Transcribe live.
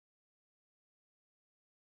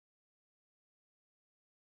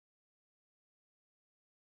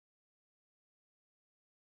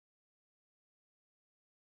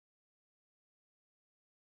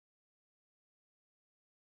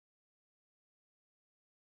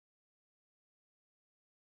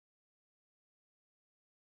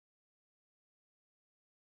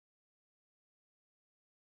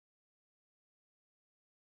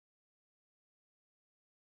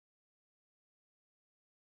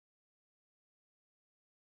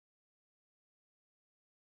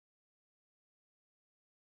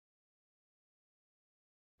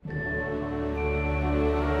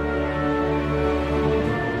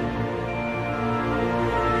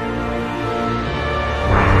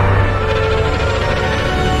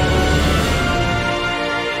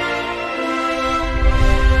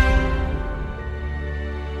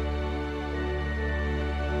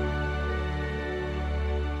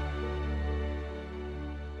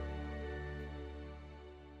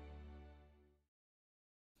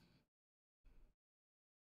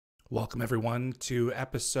Welcome, everyone, to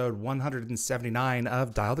episode 179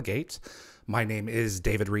 of Dial the Gate. My name is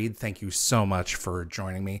David Reed. Thank you so much for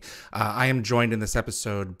joining me. I am joined in this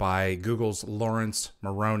episode by Google's Laurence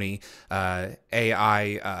Moroney,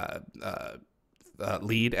 AI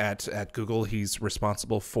lead at Google. He's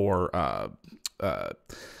responsible for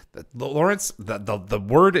Laurence. The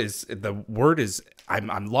word is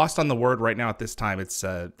I'm lost on the word right now at this time. It's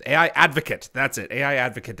AI advocate. That's it. AI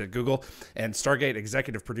advocate at Google, and Stargate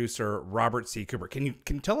executive producer Robert C. Cooper. Can you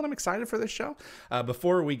tell that I'm excited for this show?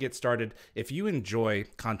 Before we get started, if you enjoy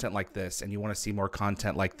content like this and you want to see more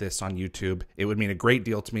content like this on YouTube, it would mean a great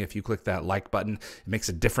deal to me if you click that like button. It makes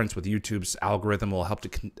a difference with YouTube's algorithm. It will help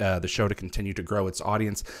the show to continue to grow its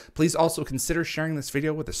audience. Please also consider sharing this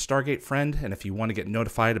video with a Stargate friend, and if you want to get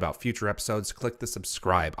notified about future episodes, click the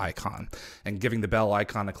subscribe icon. And giving the bell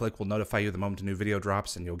icon a click will notify you the moment a new video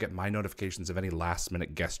drops, and you'll get my notifications of any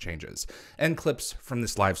last-minute guest changes. And clips from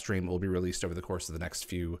this live stream will be released over the course of the next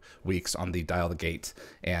few weeks on the Dial the Gate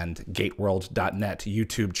and gateworld.net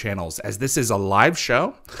YouTube channels. As this is a live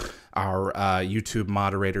show, our YouTube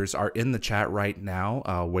moderators are in the chat right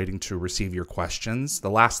now, waiting to receive your questions.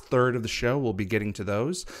 The last third of the show, we'll be getting to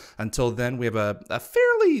those. Until then, we have a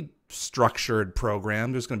fairly structured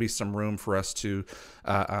program. There's going to be some room for us to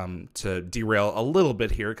derail a little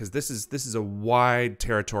bit here, because this is a wide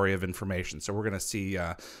territory of information. So we're going to see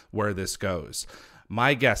where this goes.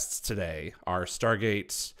 My guests today are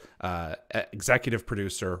Stargate's executive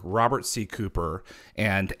producer, Robert C. Cooper,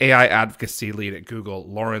 and AI advocacy lead at Google,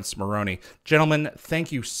 Laurence Moroney. Gentlemen,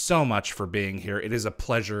 thank you so much for being here. It is a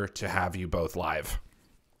pleasure to have you both live.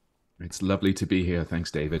 It's lovely to be here. Thanks,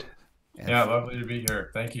 David. Yeah, lovely to be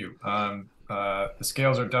here. Thank you. The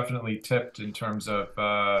scales are definitely tipped in terms of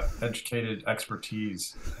educated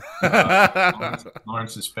expertise.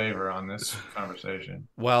 Lawrence's favor on this conversation.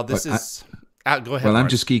 Well, this is... go ahead. Well, I'm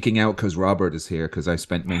Lawrence. just geeking out because Robert is here, because I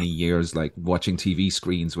spent many years like watching TV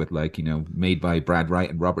screens with made by Brad Wright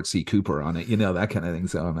and Robert C. Cooper on it, that kind of thing.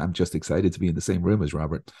 So I'm just excited to be in the same room as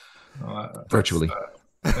Robert, virtually.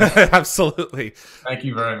 Absolutely. Thank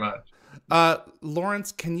you very much.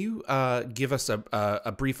 Laurence, can you give us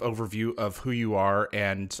a brief overview of who you are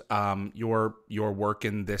and your work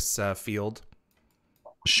in this field?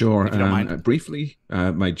 Sure. Briefly,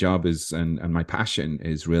 my job is and my passion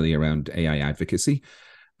is really around AI advocacy.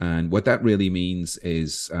 And what that really means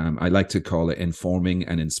is I like to call it informing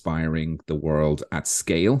and inspiring the world at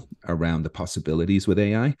scale around the possibilities with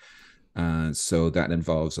AI. So that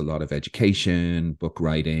involves a lot of education, book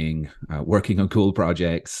writing, working on cool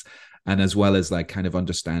projects, and as well as kind of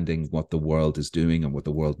understanding what the world is doing and what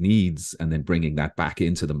the world needs, and then bringing that back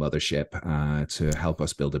into the mothership to help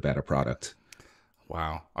us build a better product.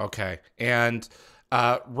 Wow. Okay. And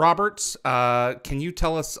Robert, can you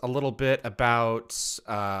tell us a little bit about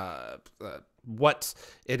what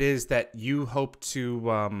it is that you hope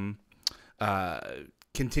to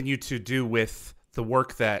continue to do with the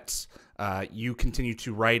work that you continue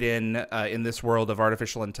to write in this world of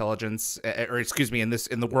artificial intelligence, or excuse me, in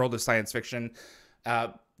the world of science fiction?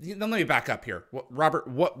 Let me back up here. Robert,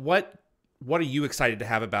 what are you excited to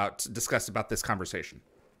have discuss about this conversation?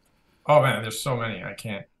 Oh man, there's so many. I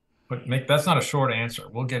can't that's not a short answer.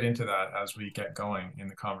 We'll get into that as we get going in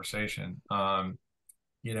the conversation. A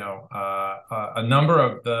number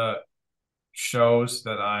of the shows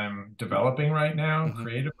that I'm developing right now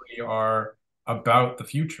creatively are about the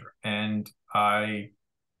future, and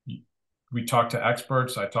we talk to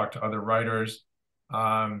experts. I talk to other writers.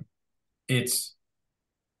 It's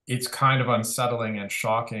kind of unsettling and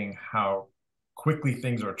shocking how quickly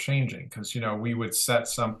things are changing, because we would set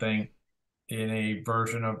something in a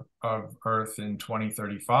version of Earth in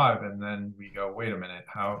 2035, and then we go, wait a minute,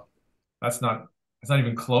 it's not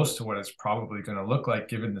even close to what it's probably going to look like,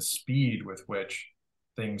 given the speed with which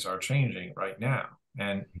things are changing right now.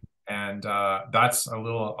 And that's a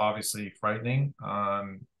little obviously frightening.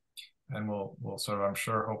 And we'll sort of, I'm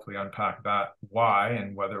sure, hopefully unpack that, why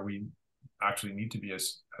and whether we actually need to be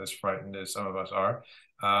as frightened as some of us are.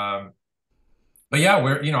 But yeah,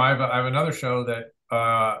 I have another show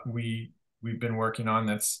that we've been working on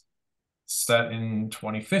that's set in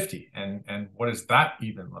 2050, and what does that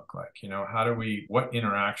even look like? What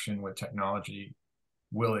interaction with technology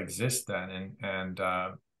will exist then? And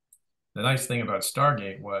the nice thing about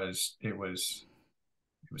Stargate was it was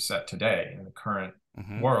set today in the current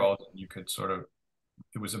world. You could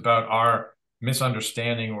it was about our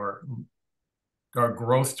misunderstanding or our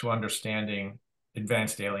growth to understanding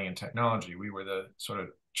advanced alien technology. We were the sort of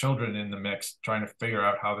children in the mix trying to figure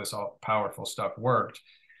out how this all powerful stuff worked,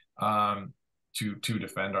 to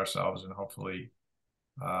defend ourselves and hopefully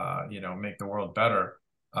make the world better.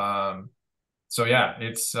 So yeah,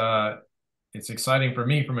 it's exciting for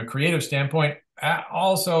me from a creative standpoint.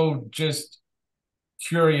 Also, just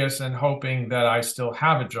curious and hoping that I still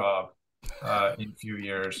have a job in a few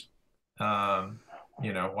years.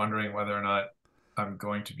 Wondering whether or not I'm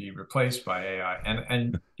going to be replaced by AI.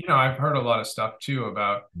 And I've heard a lot of stuff too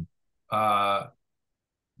about what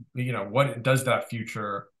does that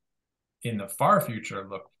future in the far future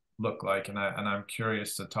look like? And I'm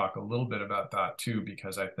curious to talk a little bit about that too,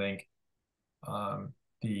 because I think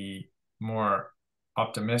the more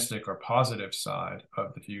optimistic or positive side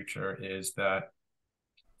of the future is that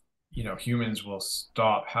humans will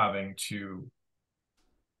stop having to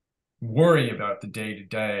worry about the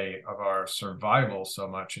day-to-day of our survival so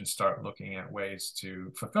much and start looking at ways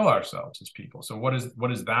to fulfill ourselves as people. So what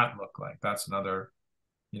does that look like? That's another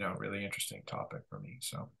really interesting topic for me.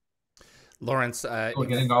 So Lawrence, we'll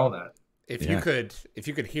get into all of that. If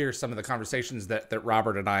you could hear some of the conversations that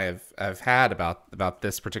Robert and I have had about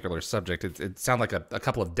this particular subject, it sounded like a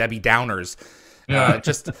couple of Debbie Downers,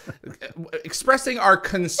 just expressing our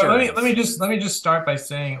concerns. Let me just start by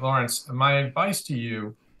saying, Lawrence, my advice to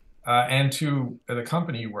you and to the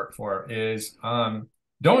company you work for is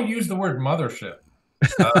don't use the word mothership.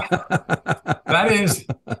 That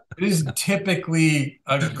is typically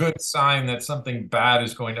a good sign that something bad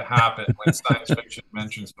is going to happen when science fiction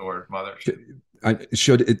mentions the word mothership.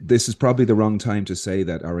 This is probably the wrong time to say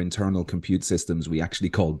that our internal compute systems we actually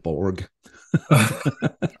call Borg.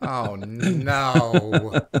 Oh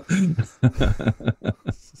no.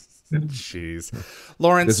 Jeez.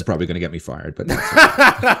 Lawrence, this is probably going to get me fired, but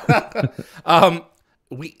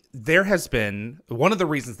there has been one of the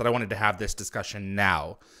reasons that I wanted to have this discussion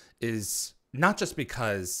now is not just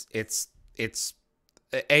because it's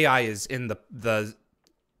AI is in the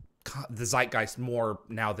zeitgeist more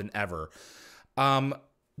now than ever.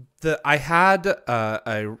 I had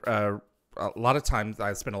a lot of times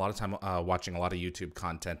I spent a lot of time watching a lot of YouTube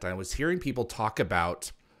content. And I was hearing people talk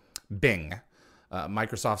about Bing,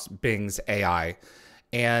 Microsoft's Bing's AI,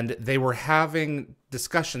 and they were having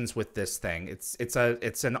discussions with this thing. It's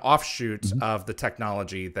an offshoot of the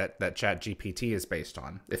technology that ChatGPT is based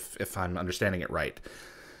on, if I'm understanding it right.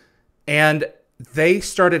 And they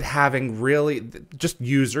started having end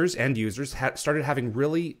users started having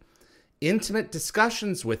really intimate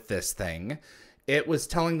discussions with this thing. It was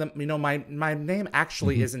telling them, my name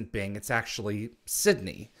actually isn't Bing, it's actually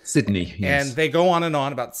Sydney. Sydney, yes. And they go on and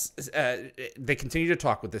on about, they continue to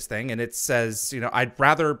talk with this thing, and it says, I'd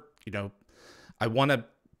rather, I want to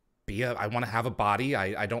have a body.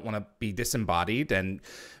 I don't want to be disembodied. And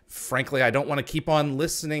frankly, I don't want to keep on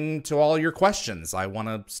listening to all your questions. I want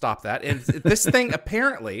to stop that. And this thing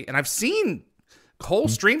apparently, and I've seen whole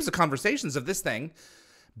streams of conversations of this thing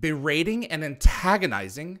berating and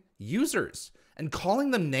antagonizing users and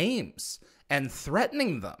calling them names and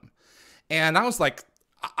threatening them. And I was like,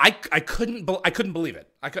 I couldn't believe it.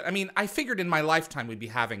 I figured in my lifetime we'd be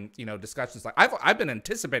having, discussions like I've been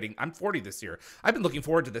anticipating. I'm 40 this year. I've been looking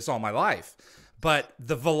forward to this all my life. But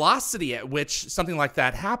the velocity at which something like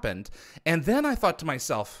that happened, and then I thought to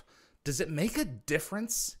myself, does it make a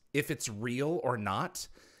difference if it's real or not?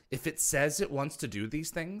 If it says it wants to do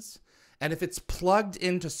these things, and if it's plugged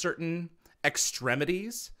into certain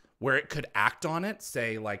extremities where it could act on it,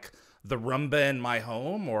 say like the Roomba in my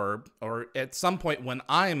home, or at some point when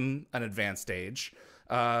I'm an advanced age,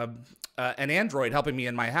 an Android helping me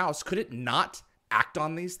in my house, could it not act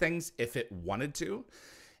on these things if it wanted to?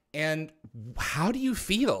 And how do you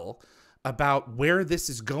feel about where this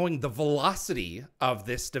is going, the velocity of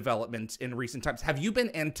this development in recent times? Have you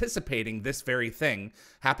been anticipating this very thing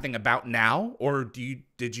happening about now, or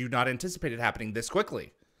did you not anticipate it happening this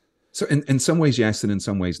quickly? So in some ways, yes, and in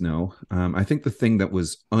some ways, no. I think the thing that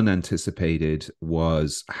was unanticipated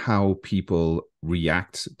was how people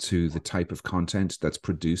react to the type of content that's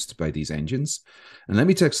produced by these engines. And let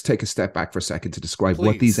me just take a step back for a second to describe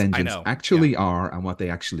what these engines actually are and what they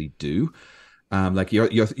actually do. Like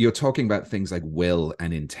you're talking about things like will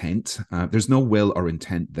and intent. There's no will or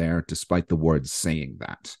intent there, despite the words saying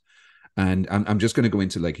that. And I'm just going to go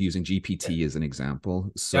into like using GPT as an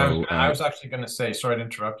example. So I was actually going to say, sorry to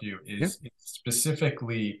interrupt you, is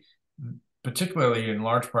specifically, particularly in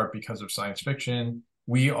large part because of science fiction,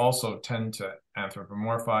 we also tend to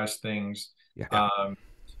anthropomorphize things.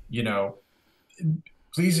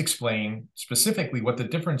 Please explain specifically what the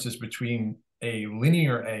difference is between a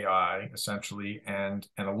linear AI, essentially, and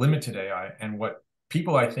a limited AI, and what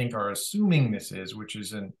people, I think, are assuming this is, which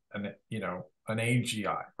is an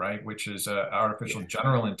AGI, right? Which is artificial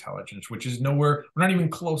general intelligence, which is nowhere, we're not even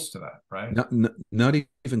close to that, right? Not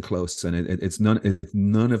even close. And it's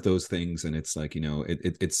none of those things. And it's like,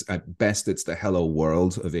 it's at best, it's the hello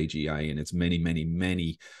world of AGI, and it's many, many,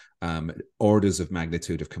 many orders of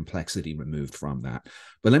magnitude of complexity removed from that.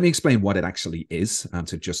 But let me explain what it actually is,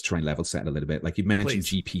 to just try and level set a little bit. Like you mentioned,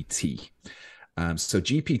 please. GPT. So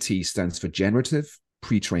GPT stands for Generative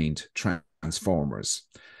Pre-trained Transformers.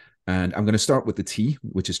 And I'm going to start with the T,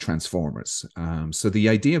 which is transformers. So the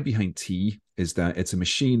idea behind T is that it's a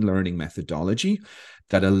machine learning methodology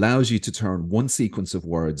that allows you to turn one sequence of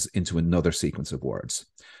words into another sequence of words.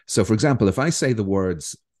 So for example, if I say the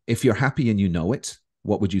words, if you're happy and you know it,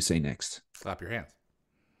 what would you say next? Clap your hands.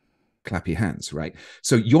 Clap your hands, right?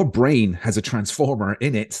 So your brain has a transformer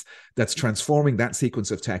in it that's transforming that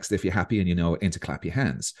sequence of text, if you're happy and you know it, into clap your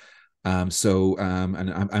hands. And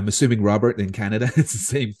I'm assuming, Robert, in Canada, it's the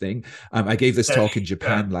same thing. I gave this talk in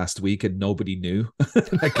Japan last week and nobody knew.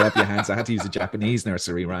 Clap your hands. I had to use a Japanese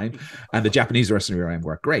nursery rhyme, and the Japanese nursery rhyme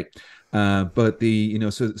worked great. But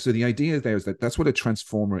so the idea there is that that's what a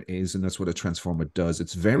transformer is, and that's what a transformer does.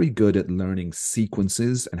 It's very good at learning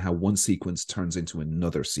sequences and how one sequence turns into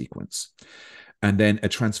another sequence. And then a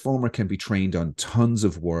transformer can be trained on tons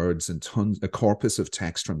of words and a corpus of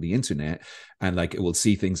text from the internet. And like, it will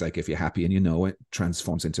see things like, if you're happy and you know it,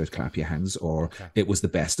 transforms into clap your hands, or it was the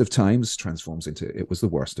best of times, transforms into it was the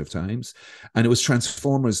worst of times. And it was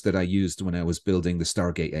transformers that I used when I was building the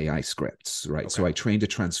Stargate AI scripts, right? Okay. So I trained a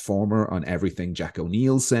transformer on everything Jack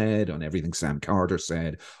O'Neill said, on everything Sam Carter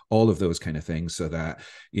said, all of those kind of things, so that,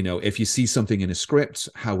 if you see something in a script,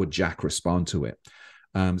 how would Jack respond to it?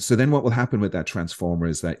 So then what will happen with that transformer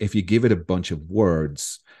is that if you give it a bunch of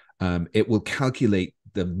words, it will calculate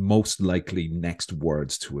the most likely next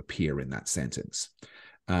words to appear in that sentence.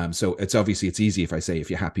 So it's easy if I say, if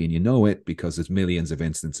you're happy and you know it, because there's millions of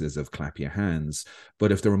instances of clap your hands.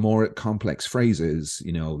 But if there are more complex phrases,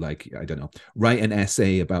 like, I don't know, write an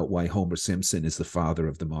essay about why Homer Simpson is the father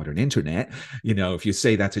of the modern internet. If you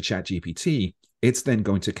say that to ChatGPT, it's then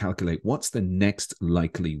going to calculate what's the next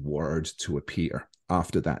likely word to appear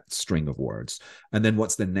after that string of words. And then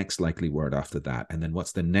what's the next likely word after that? And then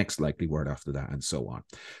what's the next likely word after that? And so on.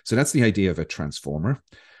 So that's the idea of a transformer.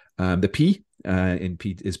 The P in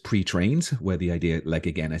P is pre-trained, where the idea, like,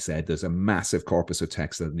 again, I said, there's a massive corpus of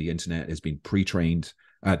text that the internet has been pre-trained.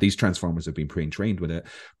 These transformers have been pre-trained with it.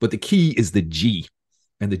 But the key is the G,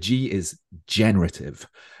 and the G is generative.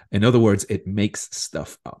 In other words, it makes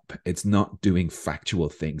stuff up. It's not doing factual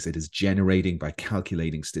things. It is generating by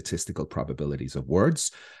calculating statistical probabilities of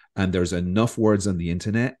words. And there's enough words on the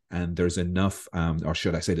internet, and there's enough, or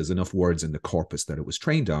should I say, there's enough words in the corpus that it was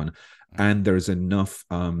trained on, and there's enough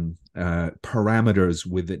parameters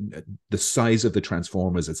within the size of the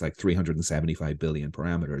transformers. It's like 375 billion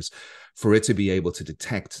parameters for it to be able to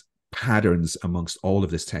detect patterns amongst all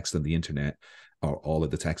of this text on the internet, or all of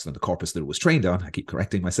the text on the corpus that it was trained on. I keep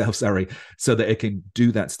correcting myself, sorry, so that it can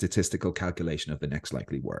do that statistical calculation of the next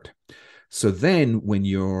likely word. So then when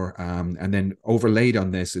you're, and then overlaid on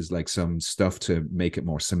this is like some stuff to make it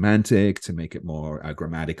more semantic, to make it more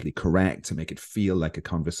grammatically correct, to make it feel like a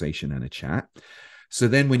conversation and a chat. So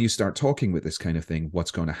then when you start talking with this kind of thing, what's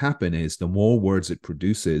going to happen is the more words it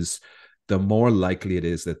produces, the more likely it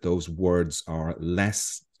is that those words are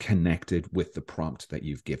less connected with the prompt that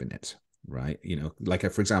you've given it. Right. Like,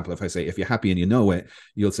 for example, if I say, if you're happy and you know it,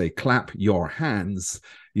 you'll say, clap your hands.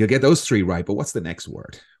 You'll get those three right. But what's the next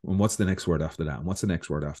word? And what's the next word after that? And what's the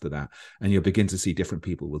next word after that? And you'll begin to see different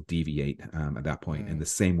people will deviate at that point in the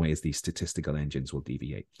same way as these statistical engines will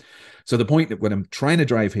deviate. So the point that what I'm trying to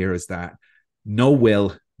drive here is that no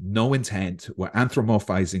will, no intent. We're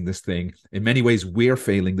anthropomorphizing this thing. In many ways, we're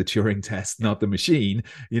failing the Turing test, not the machine,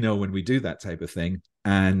 when we do that type of thing.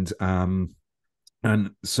 And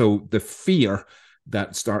so the fear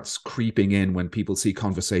that starts creeping in when people see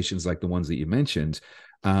conversations like the ones that you mentioned,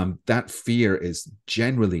 that fear is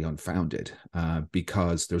generally unfounded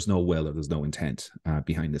because there's no will or there's no intent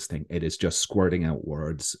behind this thing. It is just squirting out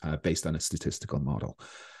words based on a statistical model.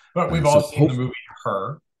 But we've all seen the movie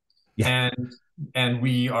Her. Yeah. And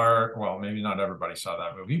we are, well, maybe not everybody saw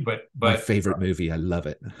that movie, but my favorite movie. I love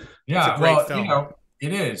it. Yeah, well, film.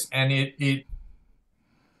 It is. And it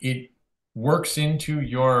works into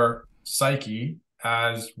your psyche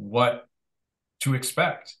as what to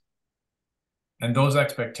expect, and those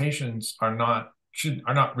expectations are not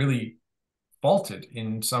really faulted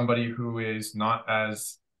in somebody who is not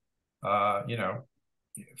as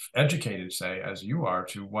educated, say, as you are,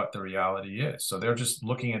 to what the reality is. So they're just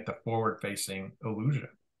looking at the forward-facing illusion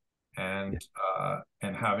and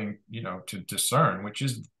having to discern which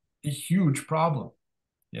is a huge problem.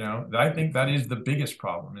 I think that is the biggest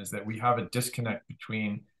problem, is that we have a disconnect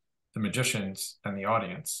between the magicians and the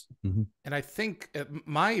audience. Mm-hmm. And I think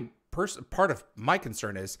part of my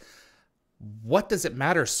concern is, what does it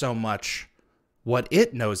matter so much what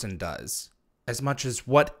it knows and does, as much as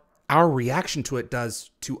what our reaction to it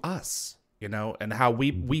does to us, and how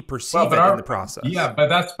we perceive it in the process. Yeah, but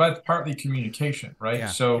that's partly communication, right? Yeah.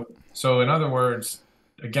 So in other words,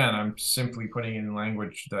 again, I'm simply putting in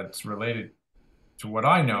language that's related to what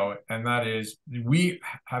I know, and that is, we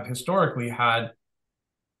have historically had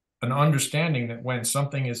an understanding that when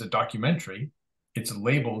something is a documentary, it's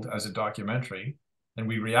labeled as a documentary, and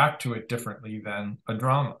we react to it differently than a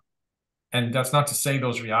drama. And that's not to say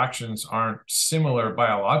those reactions aren't similar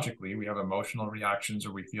biologically. We have emotional reactions,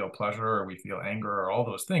 or we feel pleasure, or we feel anger, or all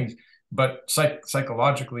those things. But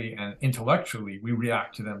psychologically and intellectually, we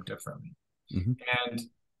react to them differently. Mm-hmm. And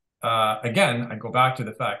again, I go back to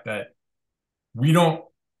the fact that we don't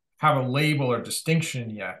have a label or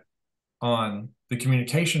distinction yet on the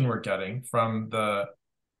communication we're getting from the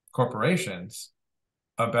corporations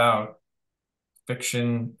about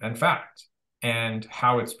fiction and fact, and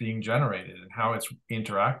how it's being generated and how it's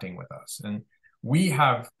interacting with us. And we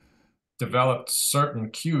have developed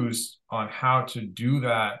certain cues on how to do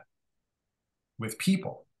that with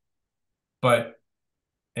people. But,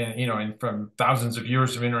 and from thousands of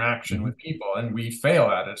years of interaction mm-hmm. with people, and we fail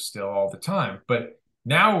at it still all the time. But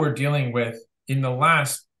now we're dealing with, in the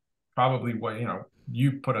last, probably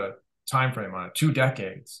you put a time frame on it, 2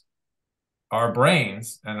 decades, our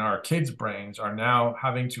brains and our kids' brains are now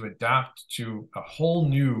having to adapt to a whole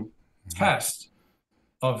new test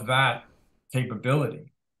of that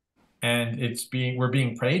capability. And we're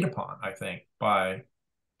being preyed upon, I think, by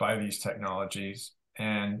these technologies,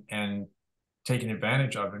 and taken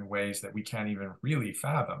advantage of in ways that we can't even really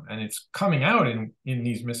fathom. And it's coming out in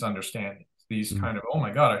these misunderstandings, these kind of, oh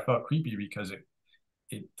my God, I felt creepy because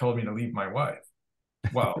it told me to leave my wife.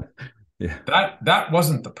 Well, yeah, that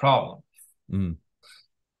wasn't the problem. Mm.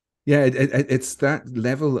 Yeah, it's that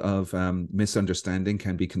level of misunderstanding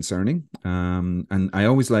can be concerning. And I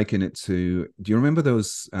always liken it to, do you remember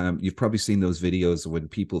those, you've probably seen those videos when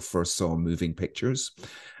people first saw moving pictures,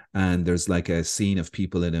 and there's like a scene of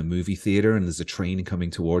people in a movie theater, and there's a train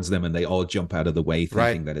coming towards them, and they all jump out of the way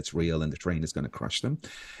thinking that it's real and the train is going to crush them.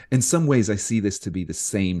 In some ways, I see this to be the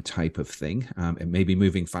same type of thing. It may be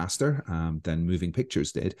moving faster than moving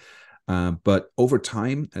pictures did. But over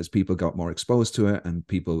time, as people got more exposed to it and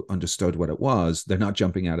people understood what it was, they're not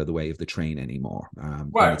jumping out of the way of the train anymore.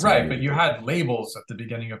 Right. But you had labels at the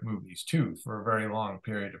beginning of movies too, for a very long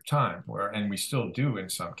period of time, and we still do in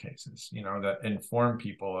some cases, that inform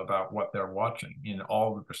people about what they're watching in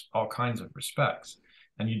all kinds of respects.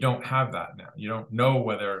 And you don't have that now. You don't know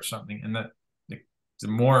whether something, and that the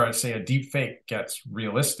more, I say, a deep fake gets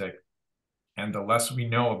realistic, and the less we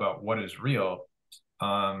know about what is real,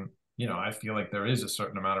 I feel like there is a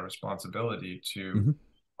certain amount of responsibility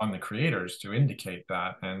on the creators to indicate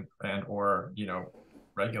that, and or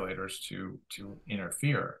regulators to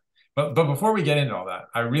interfere. But before we get into all that,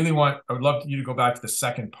 I would love you to go back to the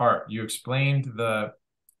second part. You explained the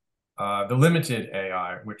limited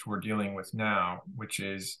AI, which we're dealing with now, which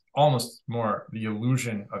is almost more the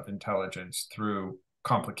illusion of intelligence through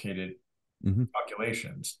complicated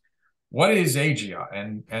calculations. What is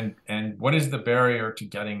AGI, and what is the barrier to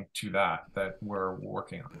getting to that we're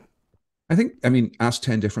working on? Ask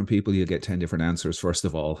 10 different people, you'll get 10 different answers, first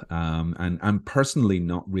of all. And I'm personally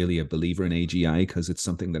not really a believer in AGI because it's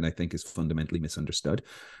something that I think is fundamentally misunderstood.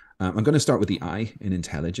 I'm going to start with the I in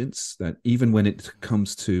intelligence, that even when it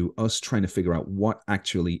comes to us trying to figure out what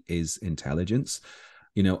actually is intelligence,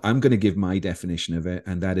 I'm going to give my definition of it.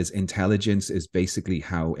 And that is, intelligence is basically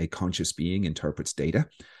how a conscious being interprets data.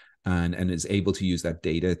 And is able to use that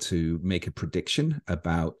data to make a prediction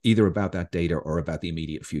about that data or about the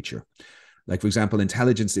immediate future. Like, for example,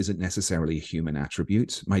 intelligence isn't necessarily a human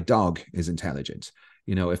attribute. My dog is intelligent.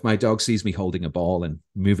 If my dog sees me holding a ball and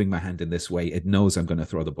moving my hand in this way, it knows I'm going to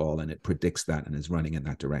throw the ball, and it predicts that and is running in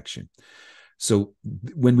that direction. So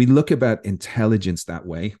when we look about intelligence that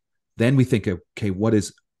way, then we think, okay, what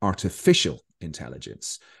is artificial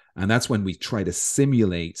intelligence? And that's when we try to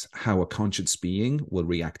simulate how a conscious being will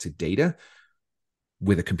react to data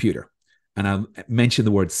with a computer. And I'll mention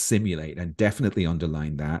the word simulate and definitely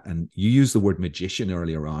underline that. And you used the word magician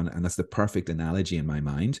earlier on, and that's the perfect analogy in my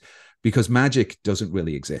mind, because magic doesn't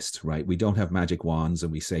really exist, right? We don't have magic wands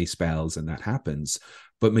and we say spells and that happens.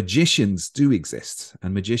 But magicians do exist,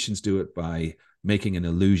 and magicians do it by making an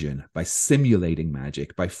illusion, by simulating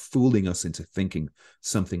magic, by fooling us into thinking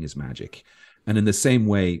something is magic. And in the same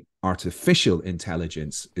way, artificial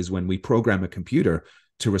intelligence is when we program a computer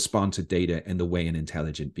to respond to data in the way an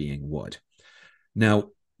intelligent being would. Now,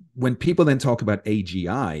 when people then talk about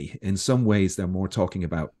AGI, in some ways they're more talking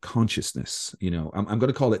about consciousness. I'm going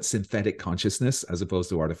to call it synthetic consciousness as opposed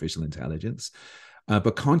to artificial intelligence.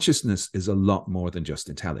 But consciousness is a lot more than just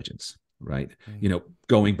intelligence, right?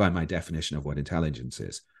 Going by my definition of what intelligence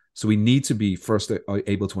is. So we need to be first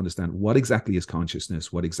able to understand what exactly is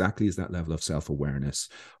consciousness, what exactly is that level of self-awareness,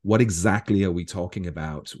 what exactly are we talking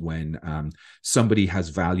about when somebody has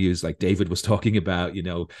values like David was talking about,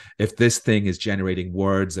 if this thing is generating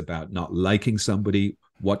words about not liking somebody,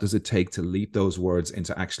 what does it take to leap those words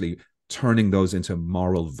into actually turning those into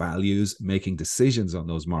moral values, making decisions on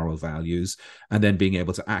those moral values, and then being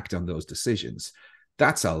able to act on those decisions.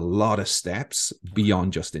 That's a lot of steps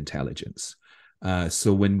beyond just intelligence.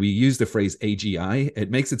 So when we use the phrase AGI, it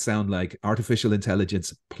makes it sound like artificial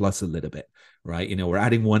intelligence plus a little bit, right? We're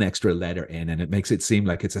adding one extra letter in, and it makes it seem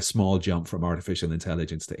like it's a small jump from artificial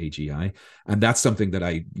intelligence to AGI. And that's something that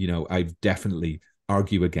I definitely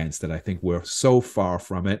argue against, that I think we're so far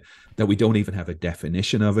from it that we don't even have a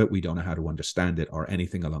definition of it. We don't know how to understand it or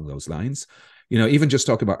anything along those lines. Even just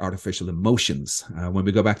talk about artificial emotions. When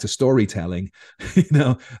we go back to storytelling,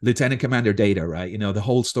 Lieutenant Commander Data, right? The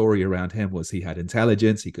whole story around him was he had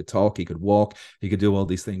intelligence, he could talk, he could walk, he could do all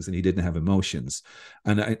these things, and he didn't have emotions.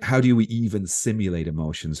 And how do we even simulate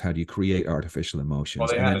emotions? How do you create artificial emotions? Well,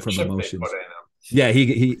 they and had then a from chip emotions. they put in him. Yeah,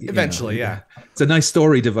 he eventually, yeah. It's a nice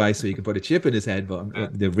story device so you can put a chip in his head,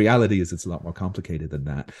 but the reality is it's a lot more complicated than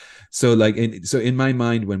that. So, in my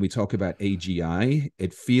mind, when we talk about AGI,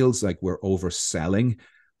 it feels like we're overselling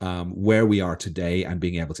where we are today and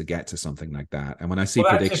being able to get to something like that. And when I see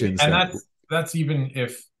predictions, that's even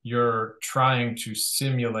if you're trying to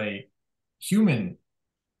simulate human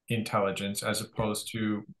intelligence as opposed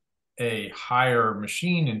to a higher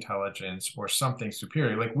machine intelligence or something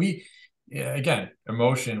superior. Like again,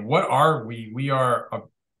 emotion, what are we? We are a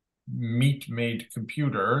meat-made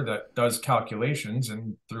computer that does calculations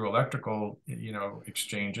and through electrical,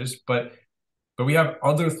 exchanges, but we have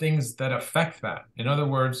other things that affect that. In other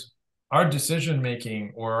words, our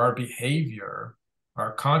decision-making or our behavior,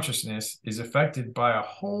 our consciousness is affected by a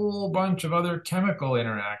whole bunch of other chemical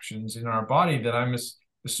interactions in our body that I'm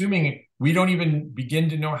assuming we don't even begin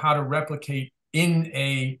to know how to replicate in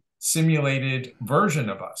a simulated version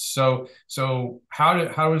of us. So how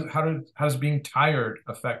does being tired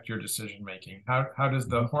affect your decision making? How does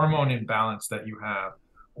the hormone imbalance that you have,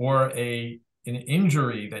 or an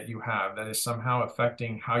injury that you have that is somehow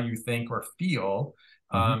affecting how you think or feel,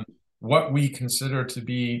 what we consider to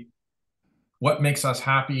be what makes us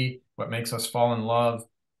happy, what makes us fall in love,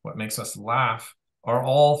 what makes us laugh, are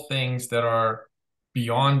all things that are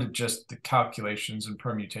beyond just the calculations and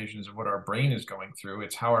permutations of what our brain is going through.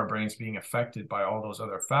 It's how our brain's being affected by all those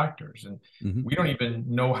other factors. And we don't even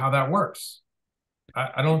know how that works.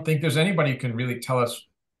 I don't think there's anybody who can really tell us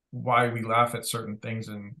why we laugh at certain things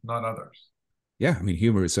and not others. Yeah, I mean,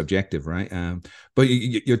 humor is subjective, right? But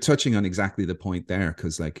you're touching on exactly the point there,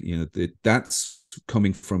 because that's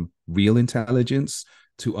coming from real intelligence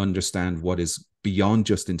to understand what is beyond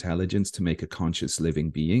just intelligence, to make a conscious living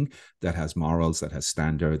being that has morals, that has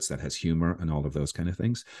standards, that has humor, and all of those kind of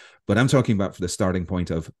things. But I'm talking about for the starting point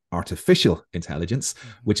of artificial intelligence,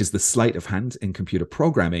 which is the sleight of hand in computer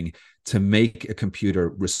programming to make a computer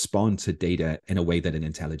respond to data in a way that an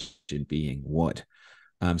intelligent being would.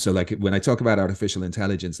 So when I talk about artificial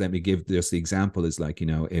intelligence, let me give just the example is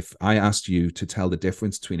if I asked you to tell the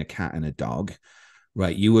difference between a cat and a dog,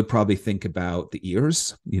 right, you would probably think about the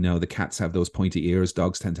ears. The cats have those pointy ears.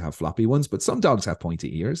 Dogs tend to have floppy ones, but some dogs have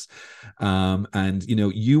pointy ears. And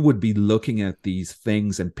you would be looking at these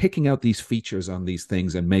things and picking out these features on these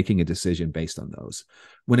things and making a decision based on those.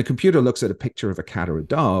 When a computer looks at a picture of a cat or a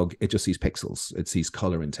dog, it just sees pixels. It sees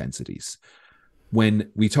color intensities.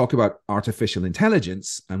 When we talk about artificial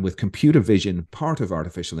intelligence, and with computer vision part of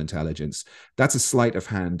artificial intelligence, that's a sleight of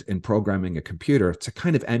hand in programming a computer to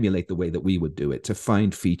kind of emulate the way that we would do it, to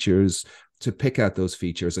find features, to pick out those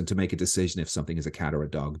features, and to make a decision if something is a cat or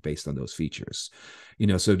a dog based on those features.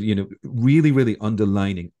 Really, really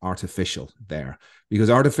underlining artificial there, because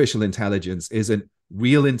artificial intelligence isn't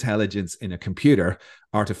real intelligence in a computer.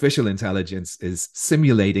 Artificial intelligence is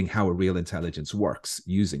simulating how a real intelligence works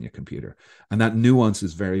using a computer. And that nuance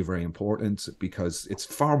is very, very important, because it's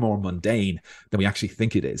far more mundane than we actually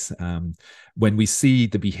think it is. When we see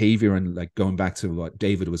the behavior, and going back to what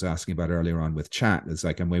David was asking about earlier on with chat, it's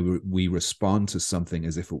and when we respond to something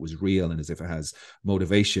as if it was real and as if it has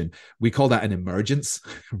motivation, we call that an emergence.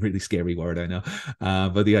 Really scary word, I know.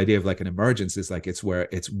 But the idea of an emergence is it's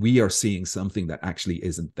it's where we are seeing something that actually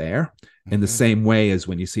isn't there. In the same way as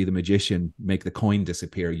when you see the magician make the coin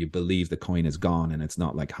disappear, you believe the coin is gone and it's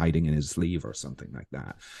not like hiding in his sleeve or something like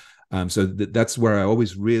that. So that's where I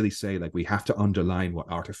always really say, like, we have to underline what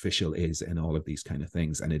artificial is in all of these kind of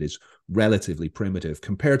things. And it is relatively primitive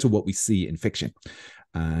compared to what we see in fiction.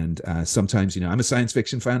 And sometimes, I'm a science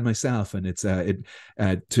fiction fan myself, and it's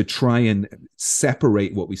to try and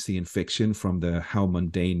separate what we see in fiction from how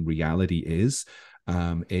mundane reality is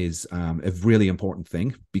a really important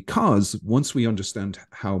thing, because once we understand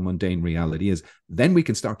how mundane reality is, then we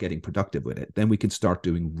can start getting productive with it. Then we can start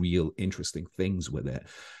doing real interesting things with it.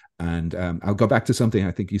 And I'll go back to something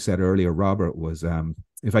I think you said earlier, Robert, was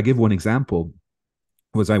if I give one example,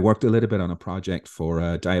 was I worked a little bit on a project for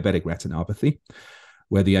diabetic retinopathy,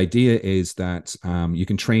 where the idea is that you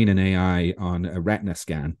can train an AI on a retina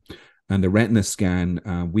scan. And the retina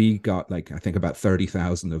scan, we got I think about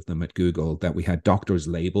 30,000 of them at Google that we had doctors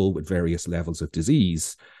label with various levels of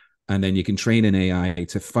disease. And then you can train an AI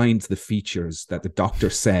to find the features that the doctor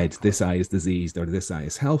said, this eye is diseased or this eye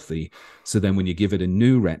is healthy. So then when you give it a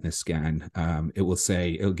new retina scan,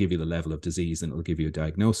 it'll give you the level of disease and it'll give you a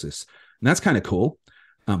diagnosis. And that's kind of cool.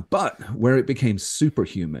 But where it became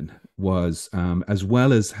superhuman was, as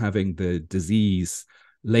well as having the disease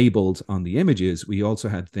labeled on the images, we also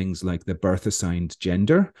had things like the birth assigned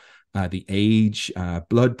gender, the age,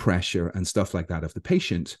 blood pressure, and stuff like that of the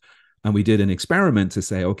patient. And we did an experiment to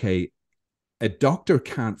say, okay, a doctor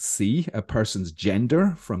can't see a person's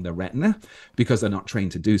gender from the retina because they're not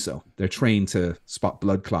trained to do so. They're trained to spot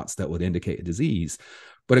blood clots that would indicate a disease.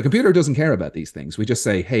 But a computer doesn't care about these things. We just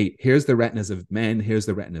say, hey, here's the retinas of men, here's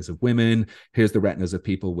the retinas of women, here's the retinas of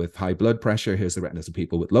people with high blood pressure, here's the retinas of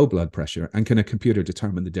people with low blood pressure. And can a computer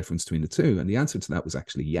determine the difference between the two? And the answer to that was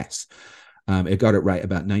actually yes. It got it right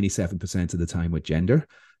about 97% of the time with gender.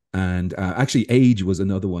 And actually, age was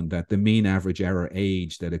another one, that the mean average error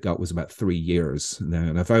age that it got was about 3 years.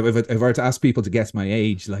 Now, if I were to ask people to guess my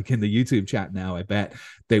age, like in the YouTube chat now, I bet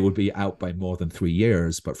they would be out by more than 3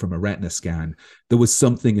 years. But from a retina scan, there was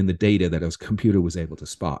something in the data that a computer was able to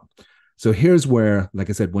spot. So here's where, like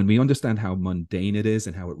I said, when we understand how mundane it is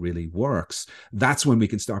and how it really works, that's when we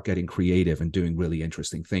can start getting creative and doing really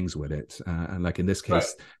interesting things with it. And like in this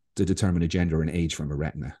case, right, to determine a gender and age from a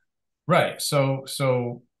retina. Right. So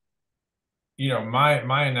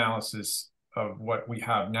my analysis of what we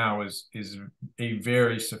have now is a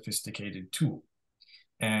very sophisticated tool.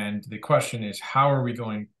 And the question is, how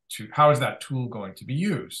is that tool going to be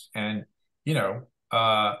used? And,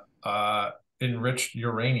 enriched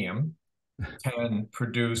uranium can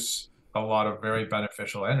produce a lot of very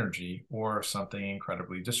beneficial energy or something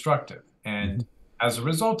incredibly destructive. And as a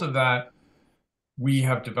result of that, we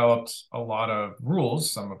have developed a lot of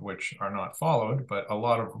rules, some of which are not followed, but a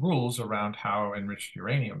lot of rules around how enriched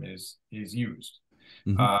uranium is used.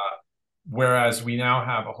 Whereas we now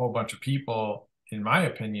have a whole bunch of people, in my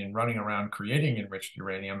opinion, running around creating enriched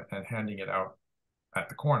uranium and handing it out at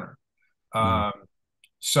the corner.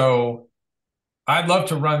 So I'd love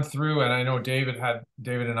to run through, and I know David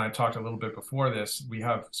and I talked a little bit before this. We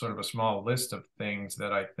have sort of a small list of things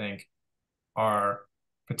that I think are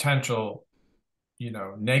potential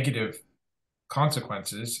negative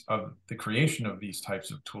consequences of the creation of these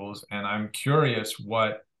types of tools. And I'm curious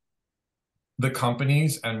what the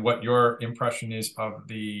companies and what your impression is of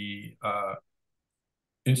the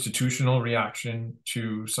institutional reaction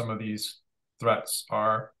to some of these threats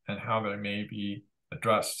are, and how they may be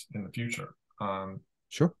addressed in the future.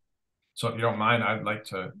 Sure. So if you don't mind, I'd like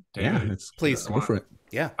to, David. Yeah, please go for it.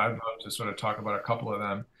 Yeah. I'd love to sort of talk about a couple of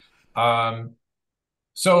them.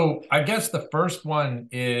 So I guess the first one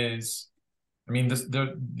is, I mean,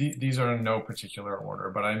 these are in no particular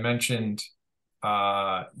order, but I mentioned,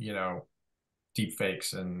 deep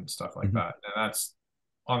fakes and stuff like that. And that's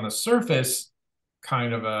on the surface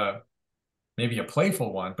kind of maybe a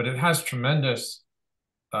playful one, but it has tremendous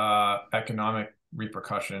economic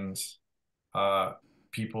repercussions.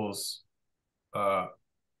 People's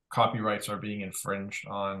copyrights are being infringed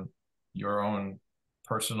on. Your own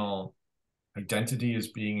personal identity is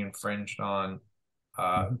being infringed on.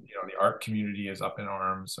 The art community is up in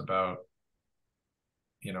arms about,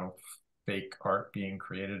 fake art being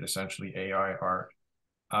created, essentially AI art.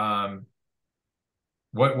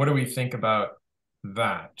 What do we think about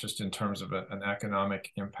that, just in terms of an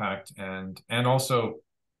economic impact, and also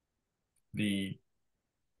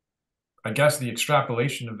I guess the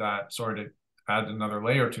extrapolation of that, sort of add another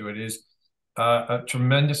layer to it, is a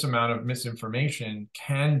tremendous amount of misinformation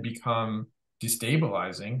can become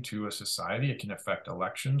destabilizing to a society. It can affect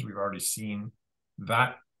elections. We've already seen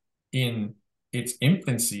that in its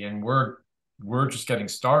infancy, and we're we're just getting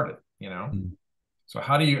started, you know? Mm. So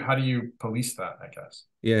how do you police that, I guess?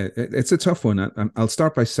 Yeah, it's a tough one. I'll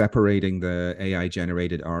start by separating the AI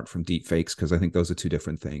generated art from deep fakes, because I think those are two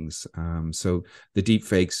different things. So the deep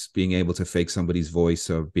fakes, being able to fake somebody's voice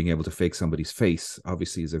or being able to fake somebody's face,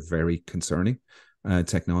 obviously is a very concerning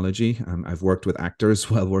technology. I've worked with actors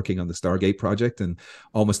while working on the Stargate project, and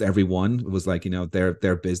almost everyone was like,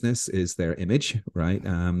 their business is their image, right?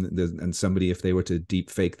 And somebody, if they were to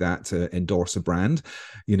deep fake that to endorse a brand,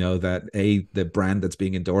 that the brand that's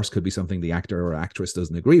being endorsed could be something the actor or actress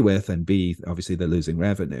doesn't agree with, and B, obviously they're losing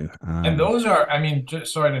revenue. And those are, I mean,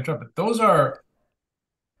 just, sorry to interrupt, but those are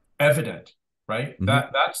evident, right? Mm-hmm.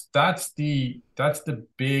 That's the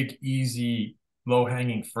big, easy,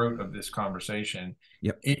 low-hanging fruit of this conversation.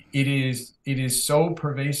 Yep. It is so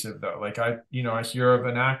pervasive though. Like I hear of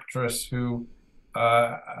an actress who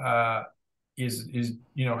is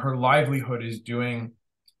her livelihood is doing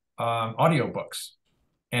audiobooks.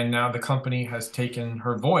 And now the company has taken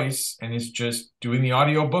her voice and is just doing the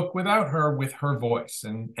audiobook without her, with her voice.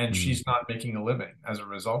 And she's not making a living as a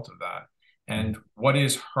result of that. And what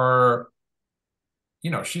is her,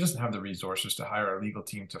 she doesn't have the resources to hire a legal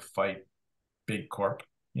team to fight big corp,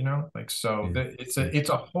 it's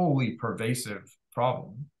a wholly pervasive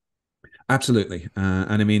problem. Absolutely.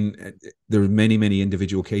 And I mean, there are many, many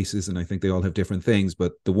individual cases, and I think they all have different things.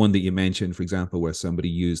 But the one that you mentioned, for example, where somebody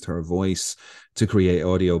used her voice to create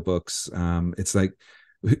audiobooks, it's like,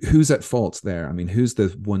 who's at fault there? I mean, who's the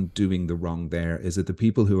one doing the wrong there? Is it the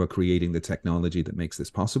people who are creating the technology that makes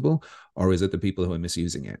this possible, or is it the people who are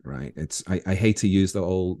misusing it? Right? I hate to use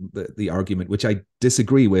the argument, which I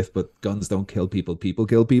disagree with, but guns don't kill people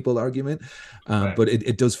kill people argument. Right. But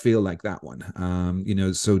it does feel like that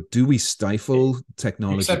one. So do we stifle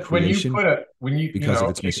technology creation because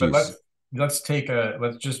of its misuse? But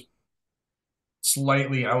let's just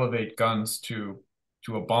slightly elevate guns to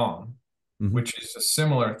a bomb. Mm-hmm. Which is a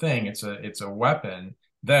similar thing. It's a weapon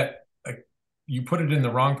that you put it in the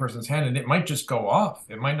wrong person's hand and it might just go off.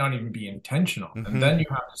 It might not even be intentional. Mm-hmm. And then you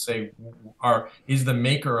have to say, is the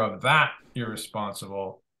maker of that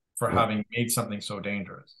irresponsible for having made something so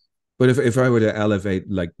dangerous? But if I were to elevate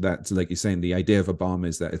like that, to, like you're saying, the idea of a bomb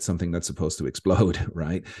is that it's something that's supposed to explode,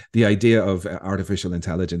 right? The idea of artificial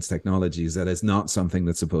intelligence technology is that it's not something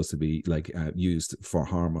that's supposed to be used for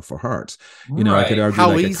harm or for hurt. I could argue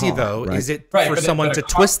how easy though is it for someone to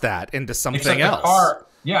twist that into something else?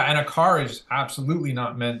 And a car is absolutely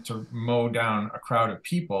not meant to mow down a crowd of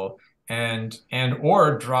people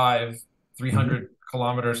or drive 300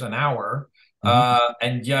 kilometers an hour,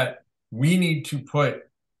 and yet we need to put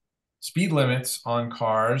speed limits on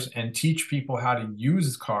cars and teach people how to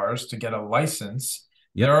use cars to get a license.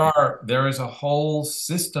 Yep. There is a whole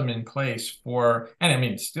system in place and I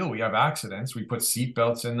mean, still we have accidents. We put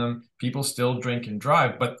seatbelts in them. People still drink and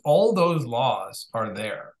drive, but all those laws are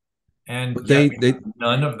there. And they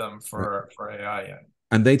none of them for AI yet.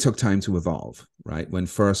 And they took time to evolve, right? When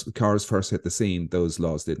cars first hit the scene, those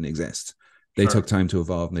laws didn't exist. They took time to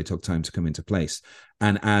evolve and they took time to come into place.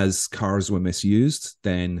 And as cars were misused,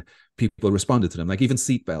 then people responded to them. Like even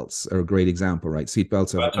seatbelts are a great example, right?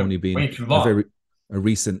 Seatbelts have only been a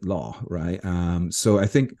recent law, right? So I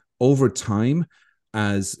think over time,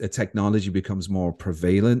 as a technology becomes more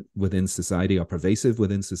prevalent within society or pervasive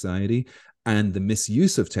within society, and the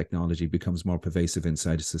misuse of technology becomes more pervasive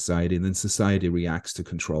inside society, and then society reacts to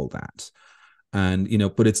control that. And,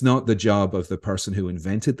 but it's not the job of the person who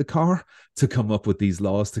invented the car to come up with these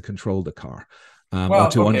laws to control the car, or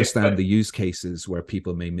to understand the use cases where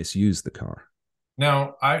people may misuse the car.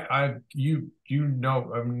 Now, you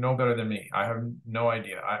know better than me. I have no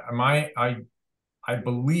idea. I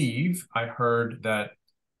believe I heard that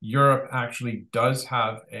Europe actually does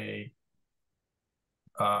have a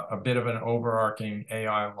bit of an overarching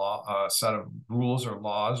AI law, set of rules or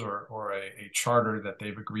laws or a charter that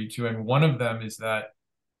they've agreed to. And one of them is that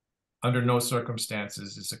under no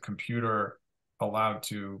circumstances is a computer allowed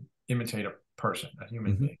to imitate a person, a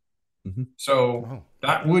human being. Mm-hmm. So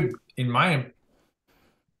that would, in my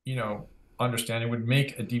understanding, would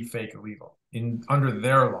make a deep fake illegal under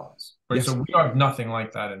their laws. Right? Yes. So we have nothing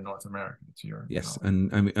like that in North America. Yes,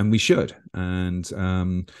 and we should, and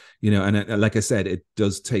and like I said, it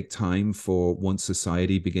does take time for once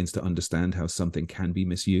society begins to understand how something can be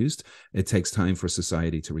misused. It takes time for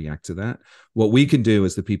society to react to that. What we can do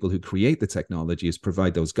as the people who create the technology is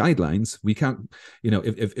provide those guidelines. We can't,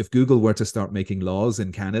 if Google were to start making laws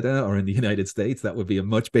in Canada or in the United States, that would be a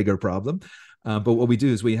much bigger problem. But what we do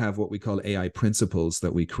is we have what we call AI principles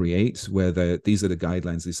that we create, where these are the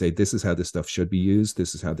guidelines. They say, this is how this stuff should be used.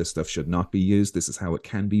 This is how this stuff should not be used. This is how it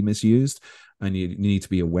can be misused. And you need to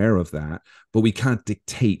be aware of that. But we can't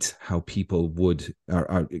dictate how people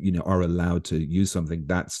are allowed to use something.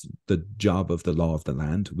 That's the job of the law of the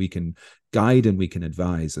land. We can guide and we can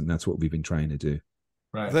advise. And that's what we've been trying to do.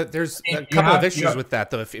 Right. There's a couple of issues with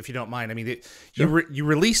that, though, if you don't mind. I mean, you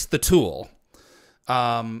release the tool.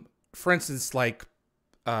 For instance, like,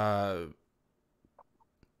 well,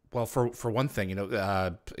 for one thing,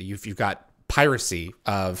 you've got piracy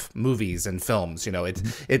of movies and films.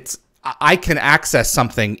 It's I can access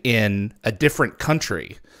something in a different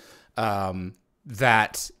country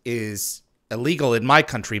that is illegal in my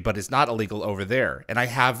country, but is not illegal over there, and I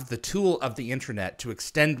have the tool of the internet to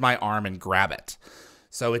extend my arm and grab it.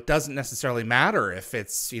 So it doesn't necessarily matter if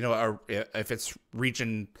it's if it's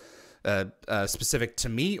region specific to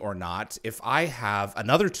me or not, if I have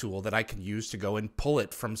another tool that I can use to go and pull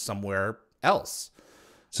it from somewhere else.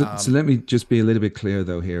 So let me just be a little bit clear,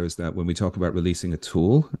 though, here is that when we talk about releasing a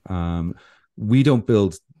tool, we don't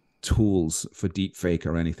build tools for deepfake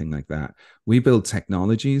or anything like that. We build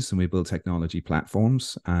technologies and we build technology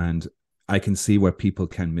platforms, and I can see where people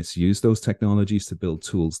can misuse those technologies to build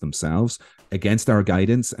tools themselves against our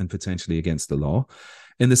guidance and potentially against the law.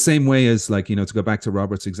 In the same way as, like, to go back to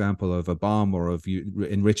Robert's example of a bomb or of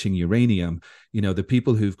enriching uranium, the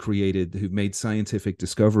people who've made scientific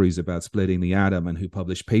discoveries about splitting the atom and who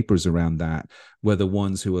publish papers around that were the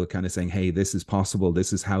ones who were kind of saying, hey, this is possible.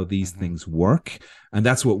 This is how these things work. And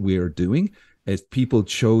that's what we're doing. If people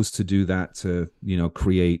chose to do that to,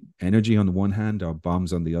 create energy on the one hand or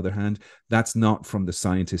bombs on the other hand, that's not from the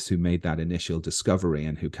scientists who made that initial discovery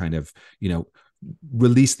and who kind of,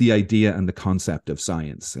 release the idea and the concept of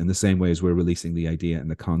science in the same way as we're releasing the idea and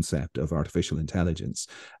the concept of artificial intelligence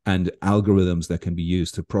and algorithms that can be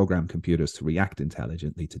used to program computers to react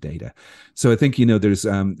intelligently to data. So I think, there's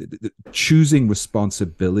choosing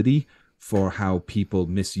responsibility for how people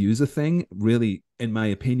misuse a thing really, in my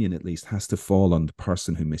opinion, at least, has to fall on the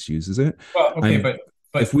person who misuses it. Well, okay, but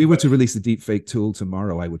if we were to release a deepfake tool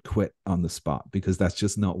tomorrow, I would quit on the spot, because that's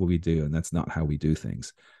just not what we do, and that's not how we do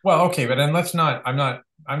things. Well, okay, but then let's not. I'm not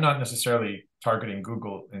necessarily targeting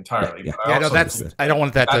Google entirely. Yeah, I don't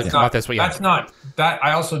want that to come out this way. That's not that.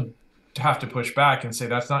 I also have to push back and say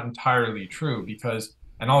that's not entirely true, because,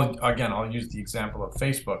 and I'll use the example of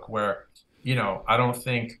Facebook, where I don't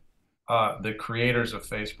think the creators of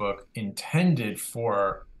Facebook intended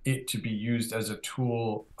for it to be used as a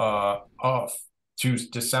tool to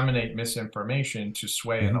disseminate misinformation to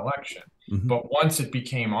sway an election. But once it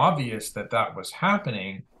became obvious that that was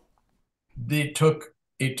happening, it took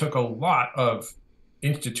a lot of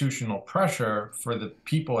institutional pressure for the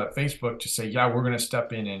people at Facebook to say, yeah, we're going to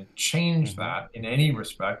step in and change that in any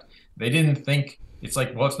respect. They didn't think, it's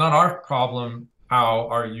like, well, it's not our problem how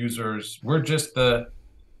our users, we're just the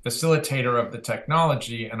facilitator of the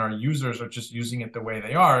technology, and our users are just using it the way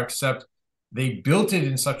they are, except they built it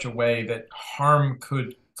in such a way that harm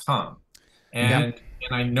could come. And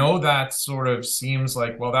I know that sort of seems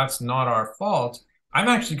like, well, that's not our fault. I'm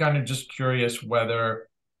actually kind of just curious whether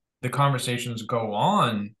the conversations go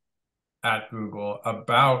on at Google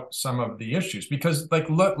about some of the issues, because, like,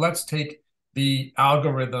 let's take the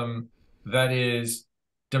algorithm that is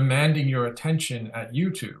demanding your attention at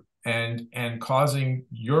YouTube and causing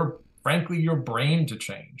frankly, your brain to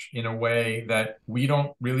change in a way that we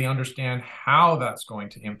don't really understand how that's going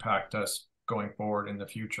to impact us going forward in the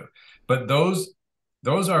future. But those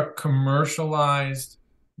are commercialized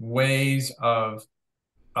ways of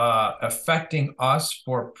affecting us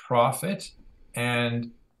for profit,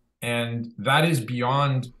 and that is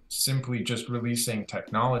beyond simply just releasing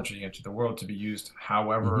technology into the world to be used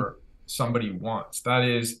however somebody wants. That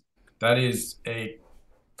is a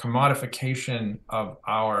commodification of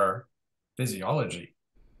our physiology.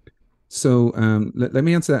 So let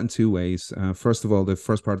me answer that in two ways. First of all, the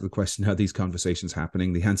first part of the question, are these conversations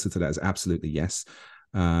happening? The answer to that is absolutely yes.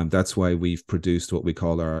 That's why we've produced what we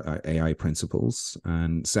call our AI principles.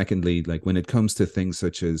 And secondly, like, when it comes to things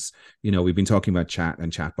such as, we've been talking about chat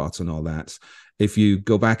and chatbots and all that. If you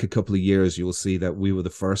go back a couple of years, you will see that we were the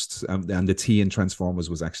first, and the T in Transformers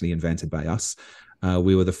was actually invented by us.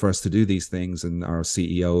 We were the first to do these things, and our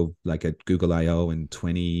CEO, like at Google I/O in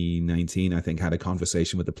 2019, I think, had a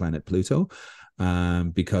conversation with the planet Pluto,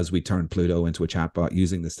 because we turned Pluto into a chatbot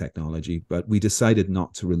using this technology. But we decided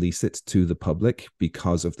not to release it to the public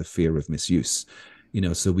because of the fear of misuse.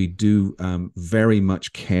 So we do very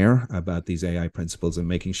much care about these AI principles and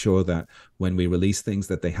making sure that when we release things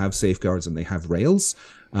that they have safeguards and they have rails.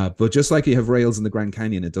 But just like you have rails in the Grand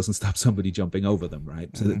Canyon, it doesn't stop somebody jumping over them, right?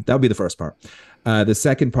 So that'll be the first part. The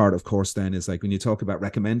second part, of course, then is like when you talk about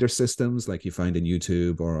recommender systems, like you find in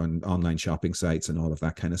YouTube or on online shopping sites and all of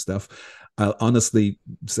that kind of stuff. I'll honestly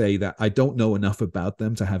say that I don't know enough about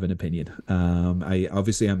them to have an opinion. I'm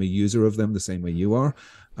a user of them the same way you are.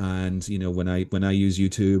 And when I use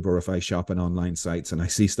YouTube or if I shop on online sites and I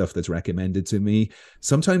see stuff that's recommended to me,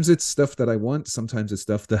 sometimes it's stuff that I want, sometimes it's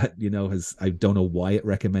stuff that I don't know why it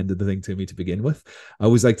recommended the thing to me to begin with. I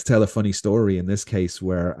always like to tell a funny story in this case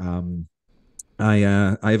where I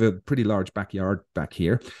have a pretty large backyard back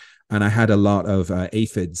here. And I had a lot of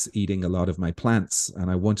aphids eating a lot of my plants, and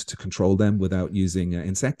I wanted to control them without using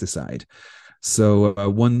insecticide. So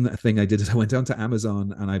one thing I did is I went down to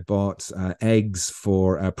Amazon and I bought eggs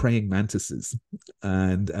for praying mantises.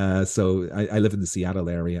 And so I live in the Seattle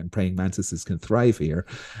area, and praying mantises can thrive here.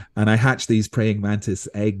 And I hatched these praying mantis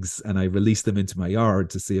eggs and I released them into my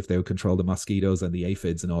yard to see if they would control the mosquitoes and the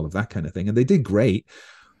aphids and all of that kind of thing. And they did great.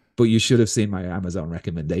 But you should have seen my Amazon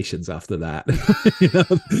recommendations after that.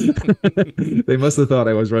 They must have thought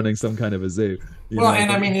I was running some kind of a zoo.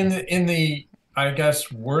 And I mean, in the I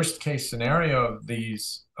guess worst case scenario of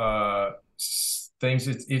these things,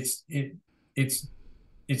 it's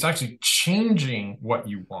actually changing what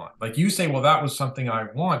you want. Like you say, well, that was something I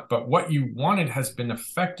want, but what you wanted has been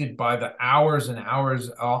affected by the hours and hours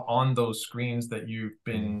on those screens that you've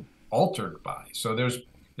been altered by. So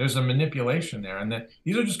there's a manipulation there, and that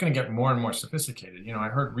these are just going to get more and more sophisticated. I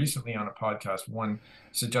heard recently on a podcast one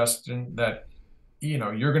suggestion that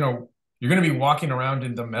you're going to be walking around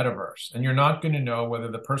in the metaverse, and you're not going to know whether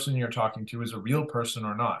the person you're talking to is a real person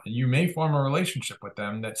or not, and you may form a relationship with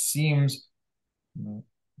them that seems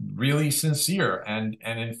really sincere and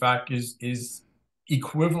in fact is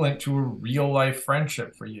equivalent to a real life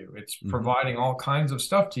friendship for you. It's providing all kinds of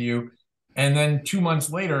stuff to you. And then 2 months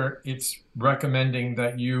later, it's recommending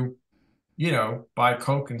that you buy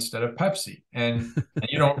Coke instead of Pepsi. And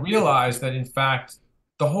you don't realize that, in fact,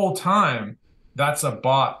 the whole time, that's a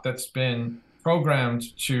bot that's been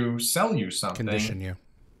programmed to sell you something.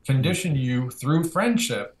 Condition you through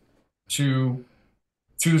friendship to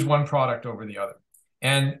choose one product over the other.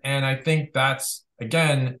 And I think that's,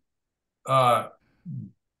 again,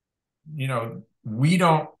 we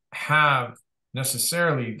don't have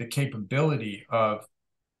necessarily the capability of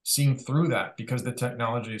seeing through that because the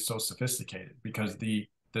technology is so sophisticated, because the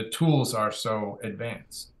tools are so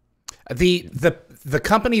advanced. The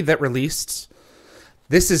company that released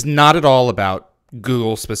this is not at all about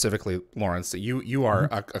Google specifically, Laurence. You are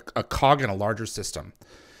a cog in a larger system,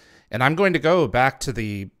 and I'm going to go back to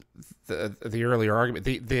the earlier argument.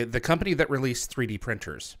 The company that released 3D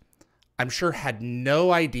printers, I'm sure had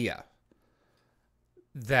no idea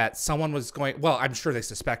that someone was going, well, I'm sure they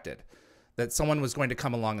suspected that someone was going to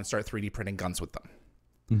come along and start 3D printing guns with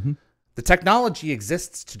them. The technology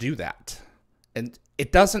exists to do that. And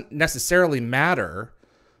it doesn't necessarily matter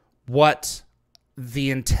what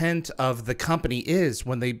the intent of the company is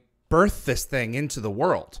when they birth this thing into the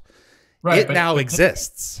world. Right. It now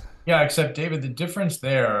exists. Yeah, except David, the difference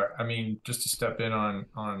there, I mean, just to step in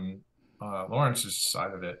on Laurence's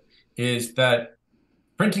side of it, is that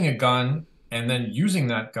printing a gun and then using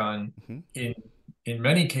that gun in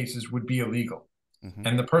many cases would be illegal.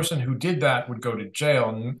 And the person who did that would go to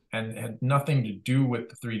jail and had nothing to do with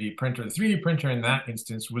the 3D printer. The 3D printer in that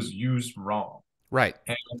instance was used wrong. Right.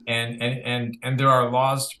 And there are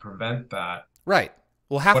laws to prevent that. Right.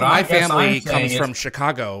 Well, half of my family comes from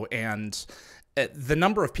Chicago, and the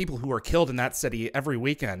number of people who are killed in that city every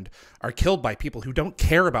weekend are killed by people who don't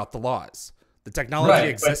care about the laws. The technology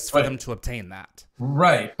exists for them to obtain that.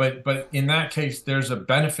 Right. But in that case, there's a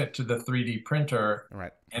benefit to the 3D printer.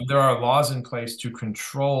 Right. And there are laws in place to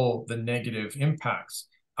control the negative impacts.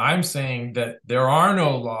 I'm saying that there are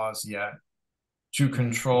no laws yet to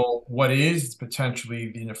control what is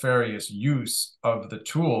potentially the nefarious use of the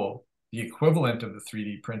tool, the equivalent of the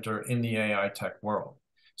 3D printer in the AI tech world.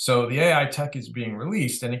 So the AI tech is being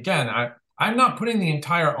released. And again, I'm not putting the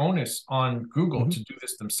entire onus on Google to do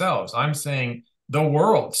this themselves. I'm saying the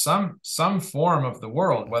world, some form of the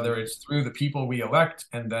world, whether it's through the people we elect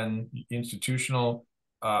and then institutional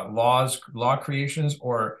law creations,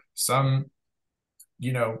 or some,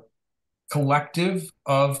 collective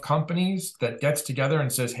of companies that gets together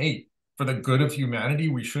and says, hey, for the good of humanity,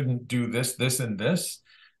 we shouldn't do this, this, and this.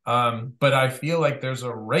 But I feel like there's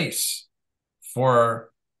a race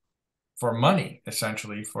for money,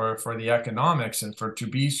 essentially, for the economics, and to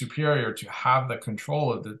be superior, to have the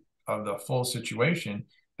control of the full situation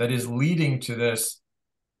that is leading to this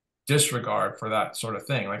disregard for that sort of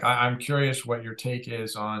thing. Like I'm curious what your take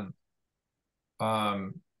is on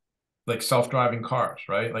like self-driving cars,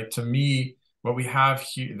 right? Like to me, what we have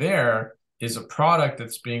here there is a product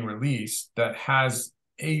that's being released that has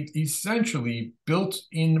a essentially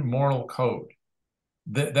built-in moral code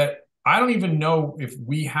that I don't even know if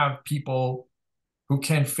we have people who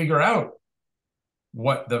can figure out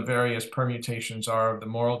what the various permutations are of the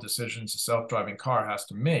moral decisions a self-driving car has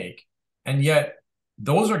to make. And yet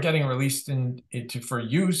those are getting released for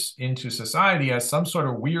use into society as some sort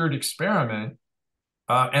of weird experiment.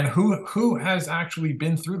 And who has actually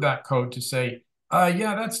been through that code to say,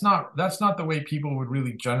 yeah, that's not the way people would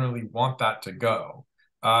really generally want that to go.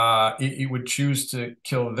 It would choose to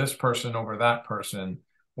kill this person over that person,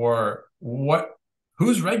 or what?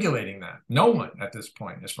 Who's regulating that? No one at this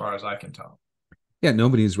point, as far as I can tell. Yeah,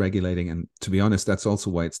 nobody is regulating. And to be honest, that's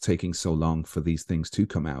also why it's taking so long for these things to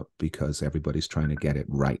come out, because everybody's trying to get it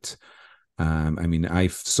right. I mean, I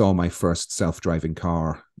saw my first self-driving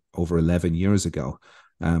car over 11 years ago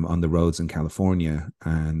on the roads in California.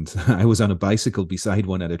 And I was on a bicycle beside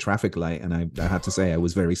one at a traffic light. And I have to say, I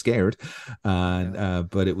was very scared.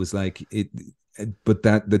 But it was like but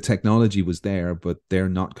that the technology was there, but they're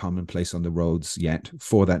not commonplace on the roads yet,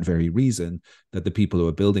 for that very reason, that the people who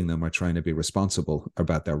are building them are trying to be responsible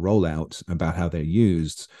about their rollout, about how they're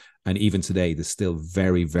used. And even today, there's still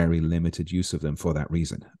very, very limited use of them for that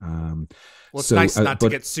reason. Well, it's nice not to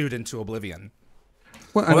get sued into oblivion.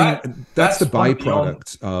 Well, I mean, that's the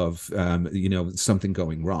byproduct of something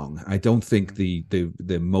going wrong. I don't think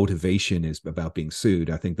the motivation is about being sued.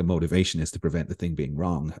 I think the motivation is to prevent the thing being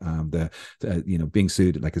wrong. Being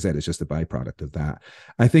sued, like I said, is just a byproduct of that.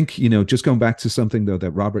 I think, just going back to something though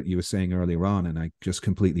that Robert, you were saying earlier on, and I just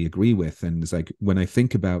completely agree with. And it's like, when I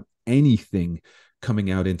think about anything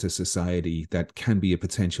coming out into society that can be a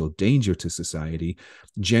potential danger to society,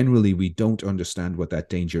 generally we don't understand what that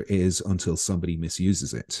danger is until somebody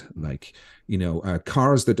misuses it. Like,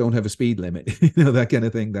 cars that don't have a speed limit, that kind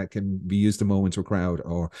of thing that can be used to mow into a crowd.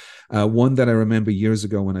 Or one that I remember years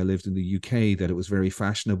ago when I lived in the UK, that it was very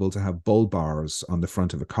fashionable to have bull bars on the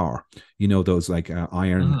front of a car, those like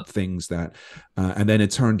iron things that, and then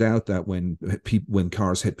it turned out that when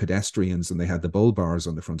cars hit pedestrians and they had the bull bars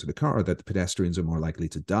on the front of the car, that the pedestrians are more likely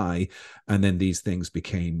to die. And then these things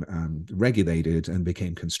became regulated and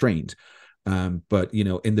became constrained. But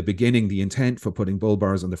in the beginning, the intent for putting bull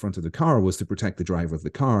bars on the front of the car was to protect the driver of the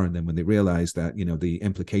car. And then when they realized that, the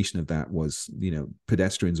implication of that was,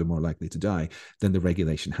 pedestrians are more likely to die, then the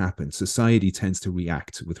regulation happened. Society tends to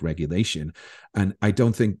react with regulation. And I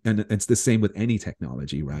don't think, and it's the same with any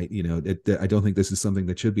technology, right? I don't think this is something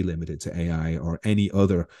that should be limited to AI or any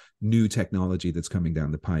other new technology that's coming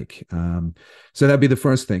down the pike. So that'd be the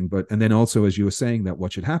first thing. And then also, as you were saying, that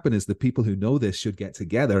what should happen is the people who know this should get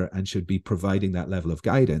together and should be providing that level of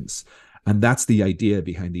guidance. And that's the idea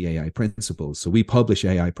behind the AI principles. So we publish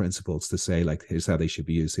AI principles to say, like, here's how they should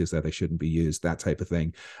be used, here's how they shouldn't be used, that type of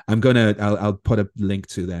thing. I'll put a link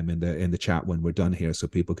to them in the chat when we're done here, so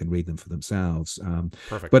people can read them for themselves.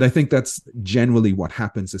 Perfect. But I think that's generally what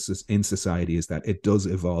happens in society, is that it does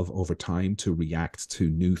evolve over time to react to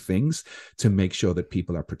new things, to make sure that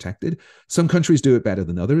people are protected. Some countries do it better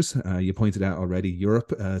than others. You pointed out already,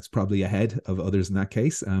 Europe, it's probably ahead of others in that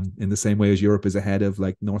case, in the same way as Europe is ahead of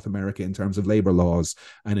like North America in terms of labor laws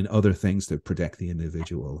and in other things to protect the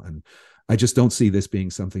individual. And I just don't see this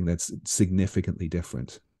being something that's significantly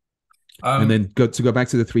different. And then to go back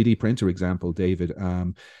to the 3D printer example, David,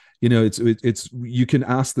 it's you can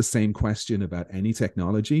ask the same question about any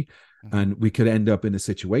technology, and we could end up in a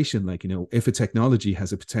situation like, if a technology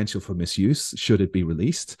has a potential for misuse, should it be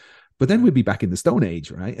released? But then we'd be back in the Stone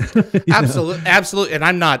Age, right? Absolutely. And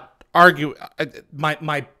I'm not arguing.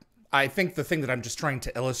 I think the thing that I'm just trying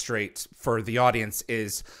to illustrate for the audience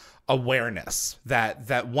is awareness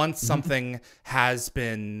that once something has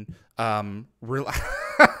been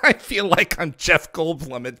I feel like I'm Jeff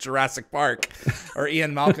Goldblum at Jurassic Park or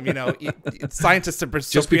Ian Malcolm. Scientists are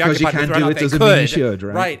so just because you can't do it doesn't mean you should,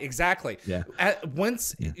 right? Right, exactly. Yeah.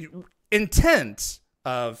 Intent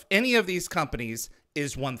of any of these companies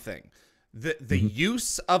is one thing. The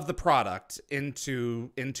use of the product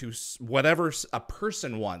into whatever a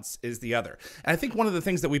person wants is the other. And I think one of the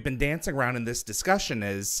things that we've been dancing around in this discussion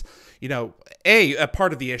is, a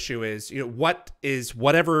part of the issue is,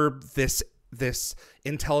 whatever this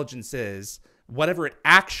intelligence is, whatever it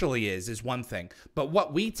actually is one thing. But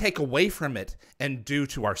what we take away from it and do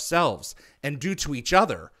to ourselves and do to each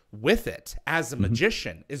other with it as a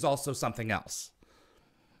magician is also something else.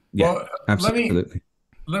 Yeah, absolutely.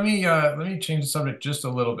 let me change the subject just a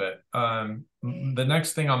little bit. The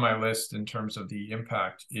next thing on my list in terms of the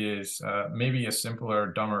impact is maybe a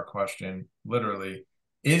simpler, dumber question. Literally,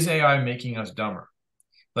 is AI making us dumber?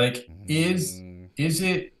 Like, is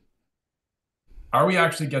it? Are we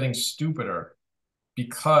actually getting stupider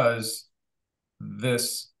because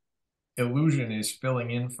this illusion is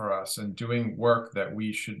filling in for us and doing work that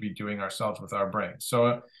we should be doing ourselves with our brains?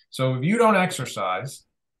 So if you don't exercise,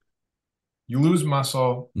 you lose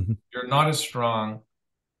muscle, you're not as strong,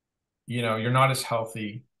 you're not as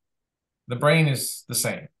healthy. The brain is the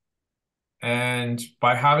same. And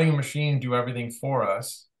by having a machine do everything for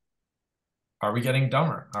us, are we getting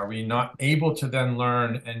dumber? Are we not able to then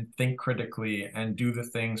learn and think critically and do the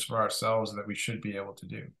things for ourselves that we should be able to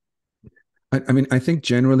do? I mean, I think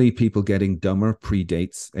generally people getting dumber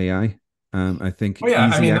predates AI. I think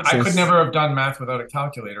yeah, easy access. I could never have done math without a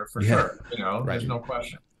calculator for sure. Right. There's no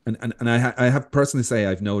question. And I have personally say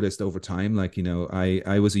I've noticed over time, like,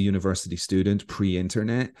 I was a university student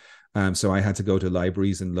pre-internet. So I had to go to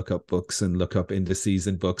libraries and look up books and look up indices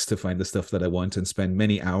and books to find the stuff that I want and spend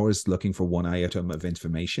many hours looking for one item of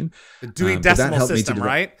information. The Dewey Decimal System,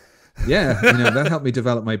 right? Yeah, that helped me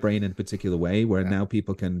develop my brain in a particular way where now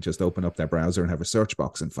people can just open up their browser and have a search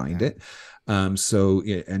box and find it. So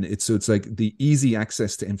it's like the easy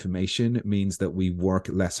access to information means that we work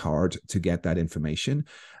less hard to get that information.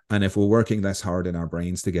 And if we're working less hard in our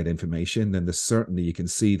brains to get information, then certainly you can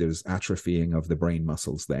see there's atrophying of the brain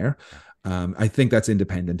muscles there. I think that's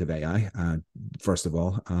independent of AI, first of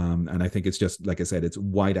all. And I think it's just, like I said, it's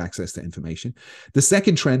wide access to information. The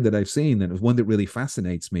second trend that I've seen, and one that really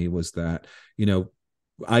fascinates me, was that,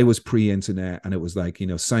 I was pre-internet, and it was like,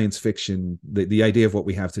 science fiction, the idea of what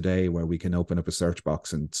we have today, where we can open up a search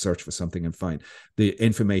box and search for something and find the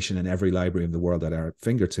information in every library in the world at our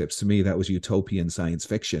fingertips. To me, that was utopian science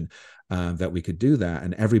fiction, that we could do that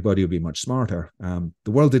and everybody would be much smarter.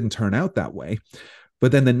 The world didn't turn out that way.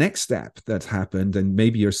 But then the next step that happened, and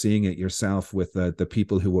maybe you're seeing it yourself with the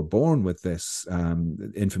people who were born with this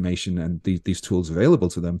information and these tools available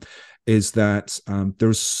to them, is that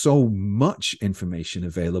there's so much information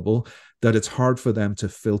available that it's hard for them to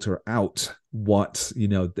filter out what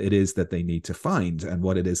it is that they need to find and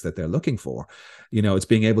what it is that they're looking for. It's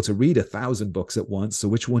being able to read 1,000 books at once. So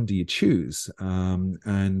which one do you choose?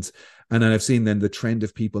 And then I've seen then the trend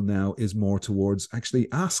of people now is more towards actually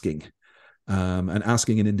asking. And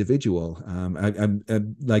asking an individual. I'm on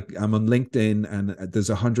LinkedIn, and there's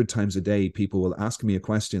 100 times a day people will ask me a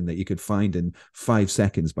question that you could find in 5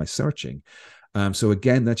 seconds by searching. So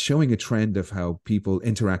again, that's showing a trend of how people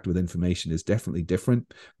interact with information is definitely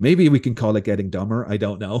different. Maybe we can call it getting dumber. I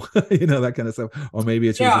don't know, that kind of stuff. Or maybe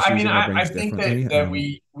it's just using our brains differently. I think that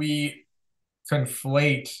we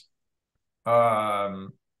conflate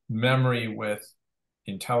memory with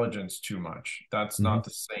intelligence too much. That's not the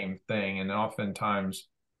same thing. And oftentimes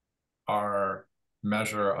our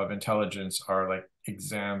measure of intelligence are like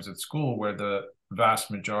exams at school, where the vast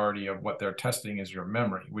majority of what they're testing is your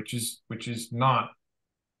memory, which is not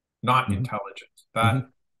intelligence.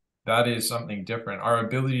 That is something different. Our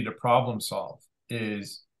ability to problem solve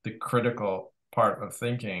is the critical part of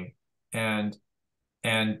thinking. And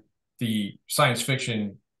the science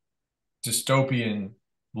fiction dystopian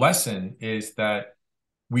lesson is that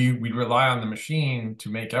we rely on the machine to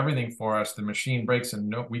make everything for us. The machine breaks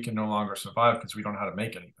and we can no longer survive because we don't know how to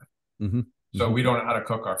make anything. So we don't know how to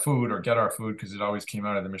cook our food or get our food because it always came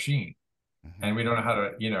out of the machine. And we don't know how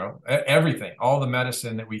to, everything, all the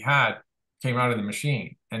medicine that we had came out of the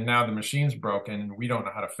machine. And now the machine's broken and we don't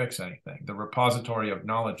know how to fix anything. The repository of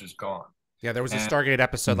knowledge is gone. Yeah, there was a Stargate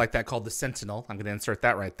episode like that called The Sentinel. I'm going to insert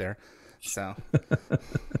that right there. So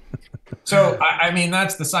I mean,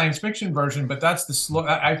 that's the science fiction version, but that's the slow.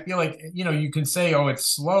 I feel like, you can say, oh, it's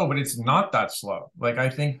slow, but it's not that slow. Like, I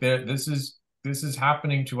think that this is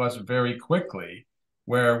happening to us very quickly,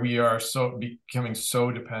 where we are becoming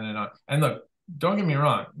so dependent on, and look, don't get me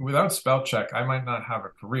wrong, without spell check, I might not have a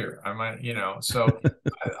career. I might, so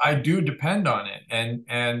I do depend on it.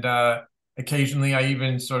 And occasionally I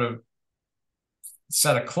even sort of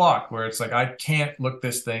set a clock where it's like, I can't look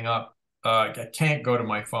this thing up. I can't go to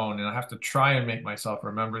my phone, and I have to try and make myself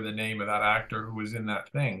remember the name of that actor who was in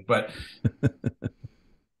that thing. But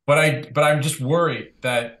I'm just worried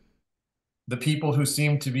that the people who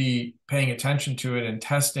seem to be paying attention to it and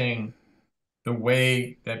testing the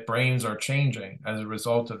way that brains are changing as a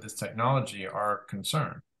result of this technology are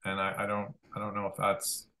concerned. And I don't know if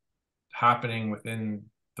that's happening within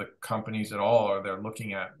the companies at all, or they're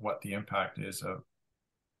looking at what the impact is of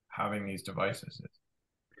having these devices.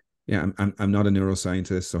 Yeah, I'm not a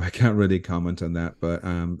neuroscientist, so I can't really comment on that. But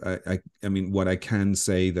I mean, what I can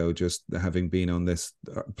say though, just having been on this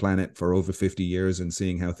planet for over 50 years and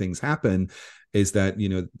seeing how things happen, is that, you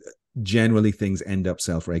know, generally things end up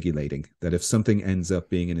self-regulating. That if something ends up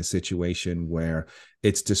being in a situation where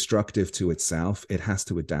it's destructive to itself, it has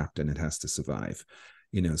to adapt and it has to survive.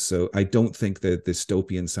 You know, so I don't think that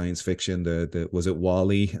dystopian science fiction, the was it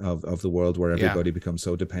Wall-E of the world, where everybody Yeah. becomes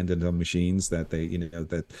so dependent on machines that they, you know,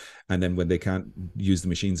 that, and then when they can't use the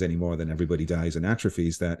machines anymore, then everybody dies and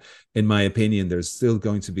atrophies. That, in my opinion, there's still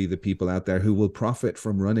going to be the people out there who will profit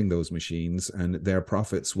from running those machines, and their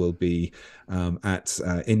profits will be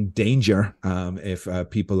in danger if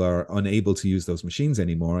people are unable to use those machines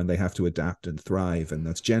anymore, and they have to adapt and thrive. And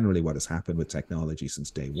that's generally what has happened with technology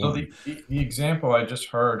since day So one. the example I just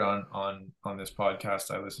heard on this podcast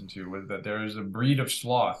I listened to was that there is a breed of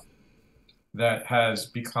sloth that has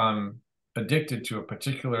become addicted to a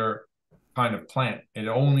particular kind of plant. It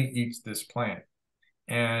only eats this plant.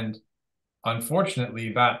 And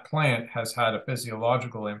unfortunately, that plant has had a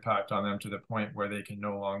physiological impact on them to the point where they can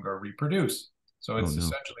no longer reproduce. So Oh it's no.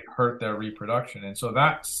 essentially hurt their reproduction. And so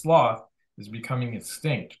that sloth is becoming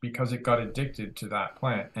extinct because it got addicted to that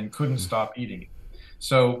plant and couldn't stop eating it.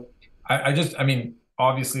 So I mean,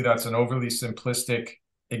 obviously that's an overly simplistic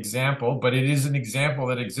example, but it is an example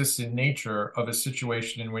that exists in nature of a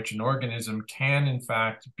situation in which an organism can, in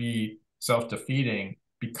fact, be self-defeating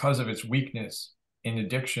because of its weakness in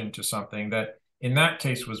addiction to something that in that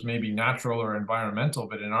case was maybe natural or environmental,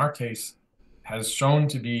 but in our case has shown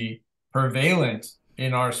to be prevalent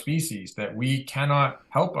in our species, that we cannot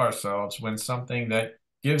help ourselves when something that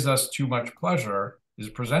gives us too much pleasure is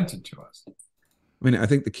presented to us. I mean, I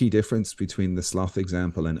think the key difference between the sloth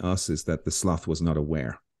example and us is that the sloth was not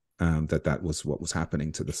aware that that was what was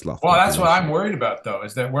happening to the sloth Well, that's what I'm population. worried about, though,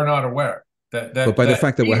 is that we're not aware But by the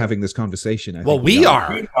fact that we're having this conversation, I Well, think we we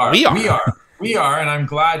are. are. We are, and I'm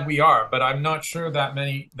glad we are, but I'm not sure that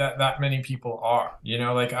many people are. You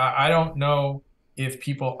know, like I don't know if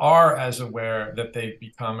people are as aware that they've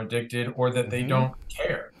become addicted or that they don't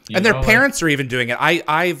care. And their parents are even doing it.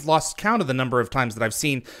 I've lost count of the number of times that I've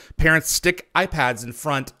seen parents stick iPads in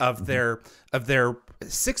front of their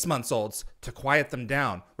 6 months olds to quiet them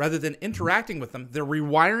down. Rather than interacting with them, they're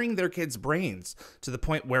rewiring their kids' brains to the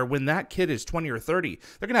point where when that kid is 20 or 30,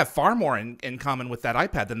 they're going to have far more in common with that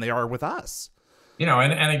iPad than they are with us. You know,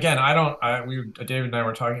 and again, David and I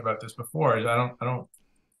were talking about this before.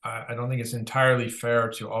 I don't think it's entirely fair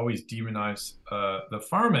to always demonize the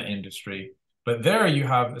pharma industry, but there you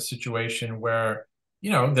have a situation where,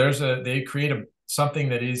 you know, they create something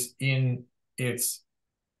that is in its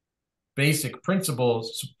basic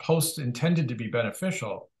principles intended to be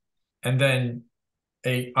beneficial, and then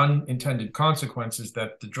a unintended consequence is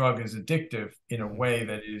that the drug is addictive in a way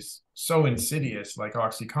that is so insidious, like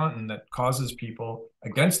OxyContin, that causes people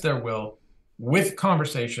against their will, with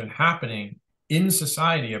conversation happening in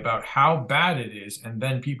society about how bad it is, and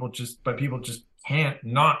then people just can't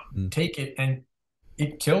not take it, and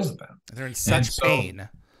it kills them. They're in such pain.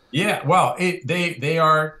 Yeah, well,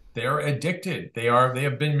 they're addicted. They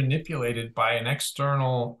have been manipulated by an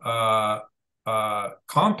external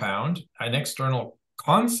compound, an external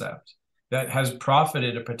concept that has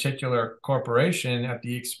profited a particular corporation at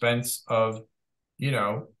the expense of, you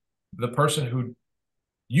know, the person who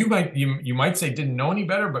you might say didn't know any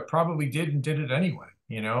better, but probably did and did it anyway.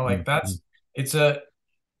 You know, like it's a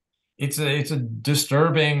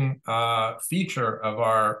disturbing feature of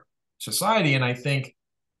our society. And I think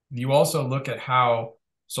you also look at how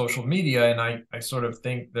social media, and I sort of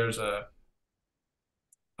think there's a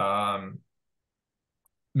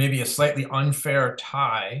maybe a slightly unfair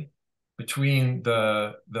tie between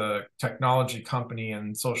the technology company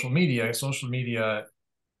and social media. Social media,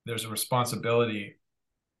 there's a responsibility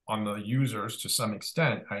on the users to some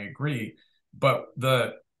extent, I agree. But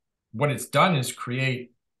what it's done is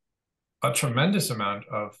create a tremendous amount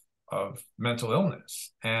of mental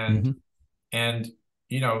illness. And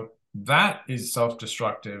you know, that is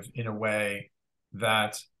self-destructive in a way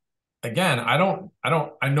that, again, I know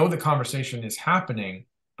the conversation is happening,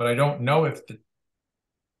 but I don't know if the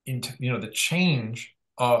change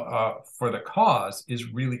for the cause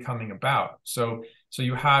is really coming about. So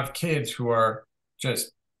you have kids who are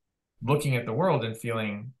just looking at the world and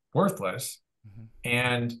feeling worthless,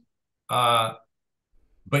 and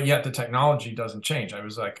but yet the technology doesn't change. I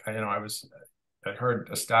was like, I heard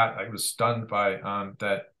a stat. I was stunned by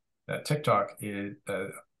that TikTok is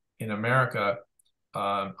in America,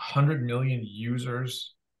 100 million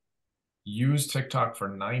users use TikTok for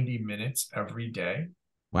 90 minutes every day.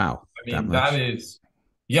 Wow. I mean, that is,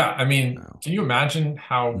 Yeah, I mean, Wow. can you imagine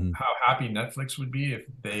how Mm. happy Netflix would be if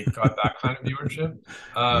they got that kind of viewership?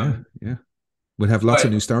 Yeah, yeah. We'd have lots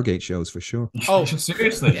of new But Stargate shows for sure. Oh,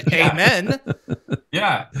 seriously, yeah, amen.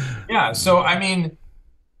 yeah, yeah. So I mean,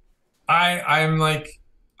 I'm like,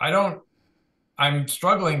 I don't, I'm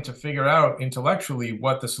struggling to figure out intellectually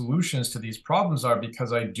what the solutions to these problems are,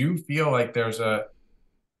 because I do feel like there's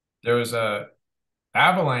a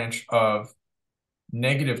avalanche of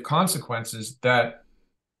negative consequences that,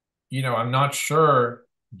 I'm not sure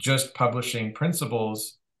just publishing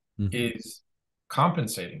principles Mm-hmm. is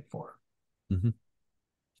compensating for. Mm-hmm. And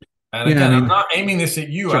Yeah, I again, I'm mean, not aiming this at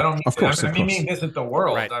you. I sure, don't mean of to, course, of I'm course. aiming this at the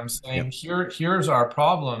world. Right. I'm Yeah. saying here's our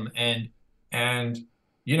problem. And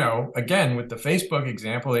again, with the Facebook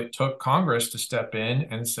example, it took Congress to step in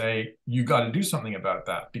and say, you got to do something about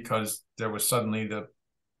that, because there was suddenly the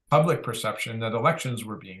public perception that elections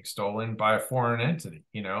were being stolen by a foreign entity,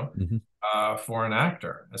 Mm-hmm. foreign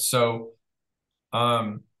actor. So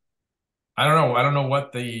um, I don't know. I don't know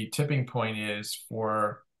what the tipping point is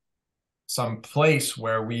for some place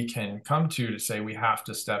where we can come to say we have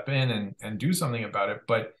to step in and do something about it.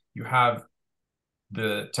 But you have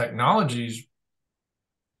the technologies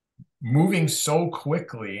moving so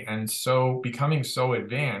quickly and so becoming so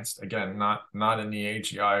advanced. Again, not in the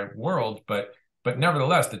AGI world, but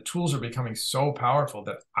nevertheless, the tools are becoming so powerful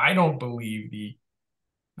that I don't believe the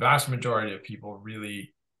vast majority of people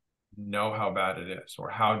really know how bad it is or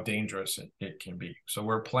how dangerous it can be. So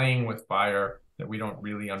we're playing with fire that we don't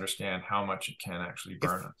really understand how much it can actually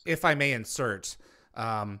burn us. If I may insert,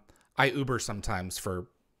 I Uber sometimes for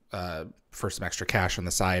some extra cash on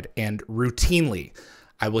the side, and routinely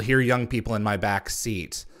I will hear young people in my back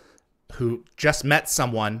seat who just met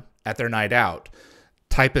someone at their night out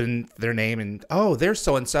type in their name and, oh, there's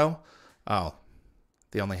so-and-so. Oh,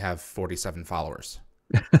 they only have 47 followers.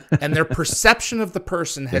 And their perception of the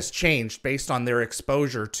person has changed based on their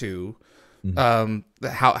exposure to how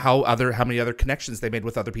many other connections they made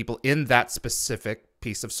with other people in that specific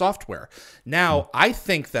piece of software. Now, I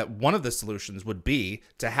think that one of the solutions would be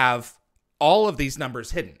to have all of these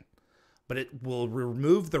numbers hidden, but it will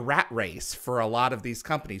remove the rat race for a lot of these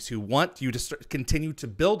companies who want you to continue to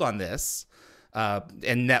build on this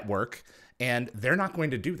and network, and they're not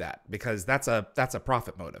going to do that because that's a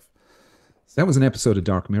profit motive. That was an episode of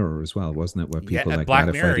Dark Mirror as well, wasn't it? Where people like Black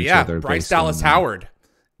Mirror, each other. Bryce Dallas Howard.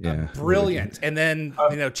 Yeah. Brilliant. And then,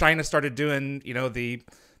 China started doing,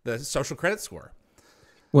 the social credit score.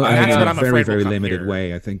 Well, and that's in what a I'm very, afraid very will come limited here.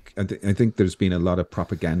 way. I think there's been a lot of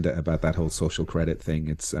propaganda about that whole social credit thing.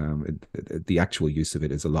 It's the actual use of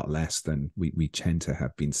it is a lot less than we tend to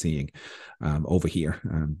have been seeing over here.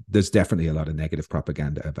 There's definitely a lot of negative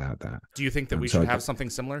propaganda about that. Do you think that we should have something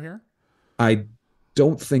similar here? I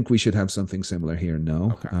don't think we should have something similar here.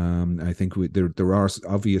 No. Okay. I think there are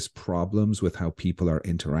obvious problems with how people are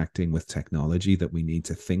interacting with technology that we need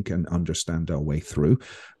to think and understand our way through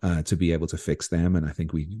to be able to fix them. And I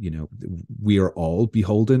think we are all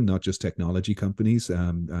beholden, not just technology companies.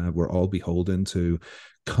 We're all beholden to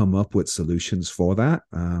come up with solutions for that.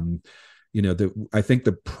 I think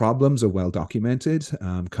the problems are well documented.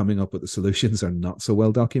 Coming up with the solutions are not so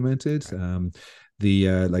well documented.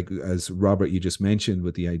 Like as Robert you just mentioned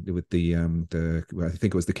with the I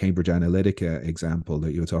think it was the Cambridge Analytica example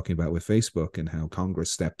that you were talking about with Facebook and how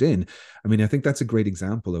Congress stepped in. I mean, I think that's a great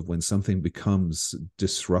example of when something becomes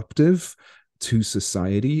disruptive to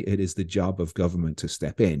society, it is the job of government to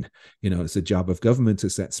step in. It's the job of government to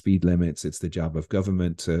set speed limits. It's the job of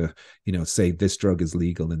government to, say this drug is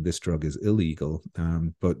legal and this drug is illegal.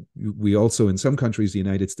 But we also, in some countries, the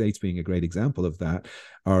United States being a great example of that,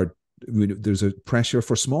 there's a pressure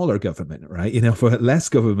for smaller government, right? For less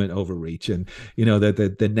government overreach, and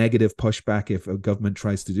the negative pushback if a government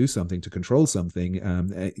tries to do something to control something,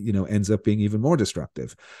 ends up being even more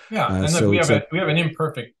destructive. Yeah, and so we have an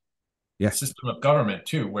imperfect system of government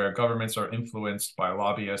too, where governments are influenced by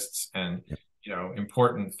lobbyists, and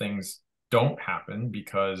important things don't happen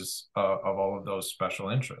because of all of those special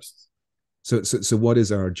interests. So what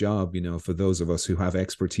is our job, for those of us who have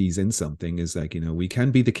expertise in something is like, we can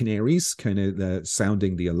be the canaries kind of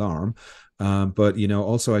sounding the alarm. But,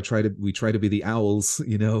 also we try to be the owls,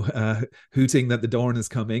 hooting that the dawn is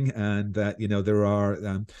coming and that, there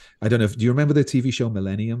are, I don't know, do you remember the TV show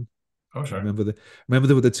Millennium? Oh, sure. Remember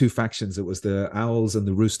there were the two factions. It was the owls and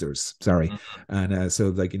the roosters. Sorry. Mm-hmm. And so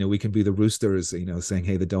like, we can be the roosters, saying,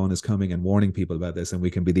 hey, the dawn is coming and warning people about this. And we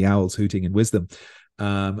can be the owls hooting in wisdom.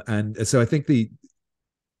 And so I think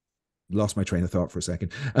lost my train of thought for a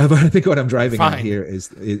second, but I think what I'm driving at here is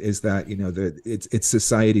that, it's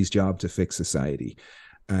society's job to fix society.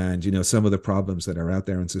 and some of the problems that are out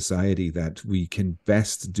there in society, that we can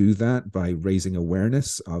best do that by raising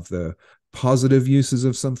awareness of the positive uses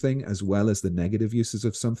of something as well as the negative uses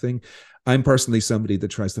of something. I'm personally somebody that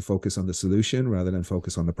tries to focus on the solution rather than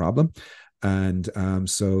focus on the problem. And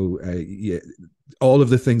yeah, all of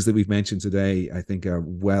the things that we've mentioned today, I think, are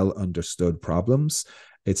well understood problems.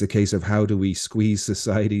 It's a case of how do we squeeze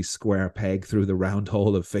society's square peg through the round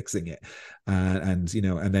hole of fixing it, and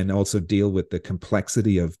then also deal with the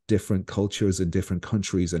complexity of different cultures in different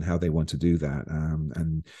countries and how they want to do that.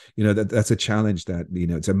 And that's a challenge that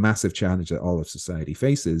it's a massive challenge that all of society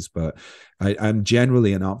faces. But I'm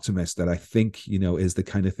generally an optimist that I think is the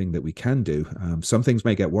kind of thing that we can do. Some things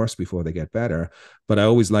may get worse before they get better, but I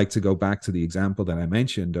always like to go back to the example that I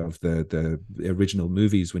mentioned of the original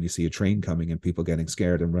movies, when you see a train coming and people getting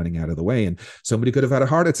scared and running out of the way, and somebody could have had a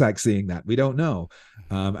heart attack seeing that. We don't know.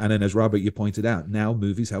 And then, as Robert, you pointed out, now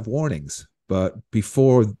movies have warnings. But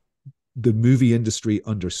before the movie industry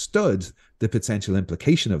understood the potential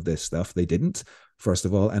implication of this stuff, they didn't, first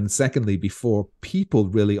of all. And secondly, before people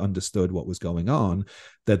really understood what was going on,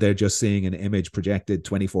 that they're just seeing an image projected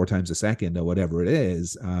 24 times a second or whatever it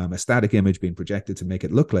is, a static image being projected to make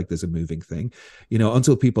it look like there's a moving thing,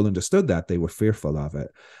 until people understood that, they were fearful of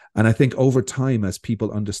it. And I think over time, as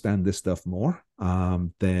people understand this stuff more,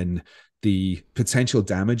 then the potential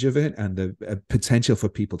damage of it and the potential for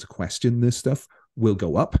people to question this stuff will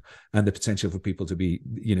go up, and the potential for people to be,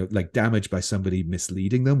 damaged by somebody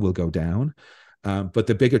misleading them will go down. But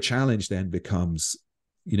the bigger challenge then becomes,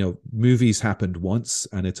 movies happened once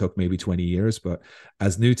and it took maybe 20 years, but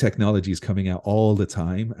as new technology is coming out all the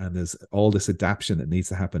time and there's all this adaptation that needs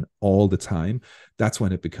to happen all the time, that's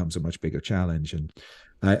when it becomes a much bigger challenge. And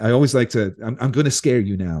I always like to, I'm going to scare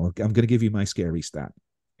you now. I'm going to give you my scary stat.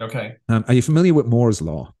 Okay. Are you familiar with Moore's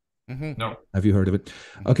Law? Mm-hmm. No. Have you heard of it?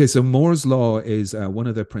 Okay, so Moore's Law is one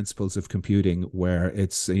of the principles of computing where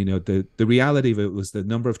it's, the reality of it was the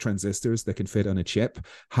number of transistors that can fit on a chip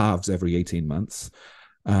halves every 18 months.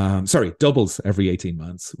 Doubles every 18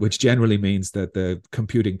 months, which generally means that the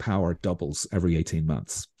computing power doubles every 18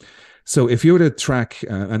 months. So if you were to track,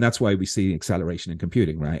 and that's why we see acceleration in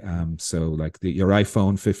computing, right? So like your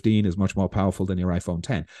iPhone 15 is much more powerful than your iPhone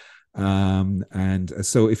 10. And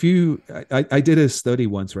so I did a study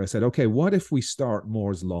once where I said, okay, what if we start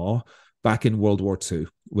Moore's Law back in World War II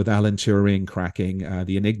with Alan Turing cracking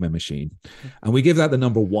the Enigma machine, and we give that the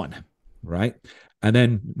number 1, right? And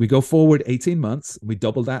then we go forward 18 months, and we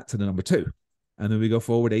double that to the number 2. And then we go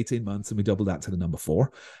forward 18 months and we double that to the number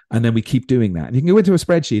 4. And then we keep doing that. And you can go into a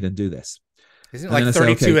spreadsheet and do this. Isn't it like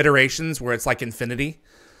 32 iterations where it's like infinity?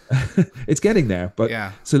 It's getting there, but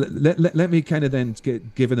yeah. So let me kind of then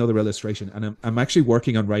give another illustration. And I'm actually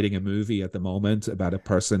working on writing a movie at the moment about a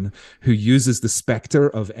person who uses the specter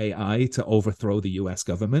of AI to overthrow the US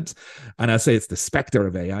government. And I say it's the specter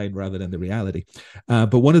of AI rather than the reality.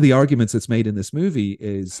 But one of the arguments that's made in this movie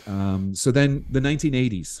is, so then the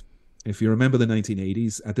 1980s, if you remember the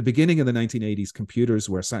 1980s, at the beginning of the 1980s, computers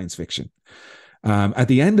were science fiction. At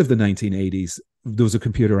the end of the 1980s, there was a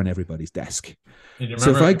computer on everybody's desk.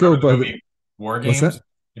 So if I go by the War Games,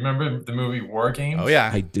 you remember the movie War Games? Oh yeah,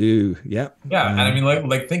 I do. Yeah, yeah. And I mean,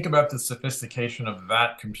 like think about the sophistication of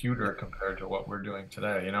that computer compared to what we're doing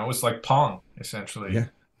today. It was like Pong, essentially. Yeah.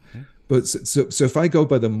 But so if I go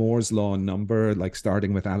by the Moore's Law number, like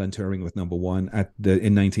starting with Alan Turing with number 1 in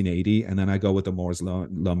 1980, and then I go with the Moore's Law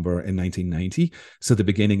number in 1990, so the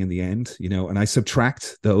beginning and the end, and I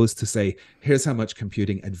subtract those to say, here's how much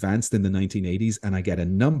computing advanced in the 1980s, and I get a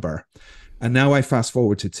number. And now I fast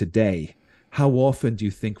forward to today. How often do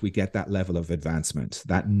you think we get that level of advancement,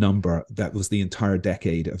 that number that was the entire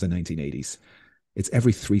decade of the 1980s? It's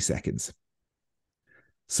every 3 seconds.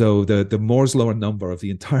 So the Moore's Law number of the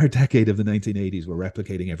entire decade of the 1980s, we're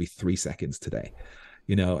replicating every 3 seconds today,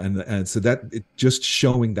 and so that just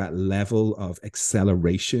showing that level of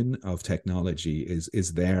acceleration of technology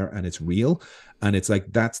is there, and it's real. And it's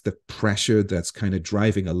like, that's the pressure that's kind of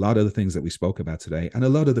driving a lot of the things that we spoke about today, and a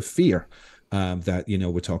lot of the fear that,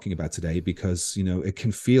 we're talking about today, because, it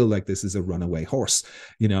can feel like this is a runaway horse,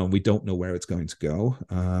 and we don't know where it's going to go.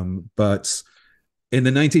 But in the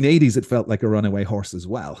 1980s, it felt like a runaway horse as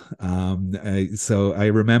well. So I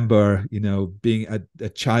remember, being a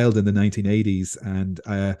child in the 1980s, and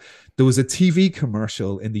there was a TV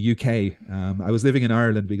commercial in the UK. I was living in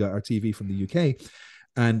Ireland. We got our TV from the UK,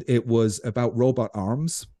 and it was about robot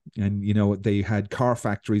arms. And, they had car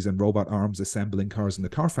factories and robot arms assembling cars in the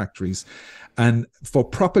car factories. And for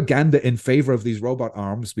propaganda in favor of these robot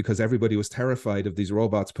arms, because everybody was terrified of these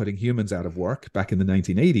robots putting humans out of work back in the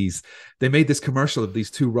 1980s, they made this commercial of these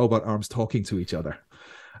 2 robot arms talking to each other.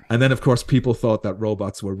 And then, of course, people thought that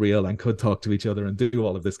robots were real and could talk to each other and do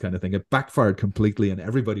all of this kind of thing. It backfired completely, and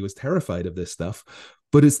everybody was terrified of this stuff.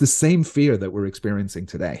 But it's the same fear that we're experiencing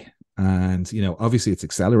today. And, obviously it's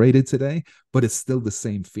accelerated today, but it's still the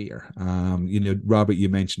same fear. Robert, you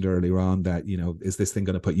mentioned earlier on that, is this thing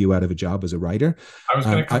going to put you out of a job as a writer? I was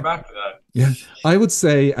going to come back to that. Yeah, I would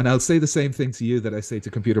say, and I'll say the same thing to you that I say to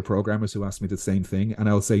computer programmers who ask me the same thing. And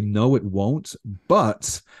I'll say, no, it won't.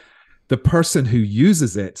 But the person who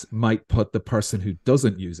uses it might put the person who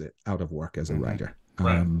doesn't use it out of work as a writer.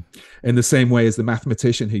 Right. In the same way as the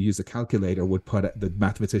mathematician who uses a calculator would put the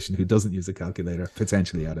mathematician who doesn't use a calculator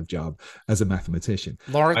potentially out of job as a mathematician.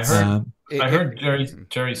 Lawrence, I heard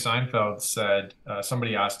Jerry Seinfeld said,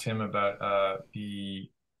 somebody asked him about the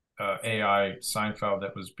AI Seinfeld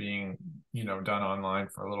that was being done online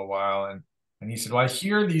for a little while, and he said, well, I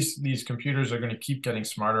hear these computers are going to keep getting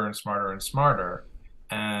smarter and smarter and smarter.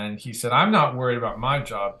 And he said, I'm not worried about my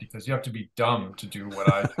job because you have to be dumb to do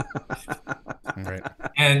what I do. Right.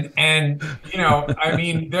 And I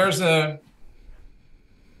mean, there's a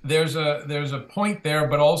point there,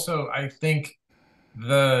 but also I think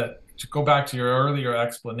to go back to your earlier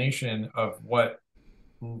explanation of what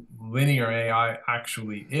linear AI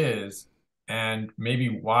actually is, and maybe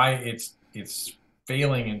why it's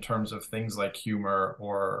failing in terms of things like humor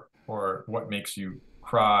or what makes you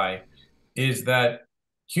cry, is that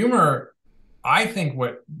humor, I think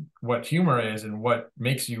what humor is and what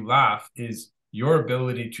makes you laugh is your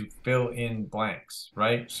ability to fill in blanks,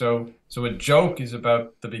 right? So a joke is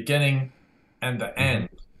about the beginning and the end.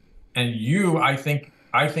 And I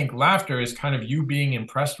think laughter is kind of you being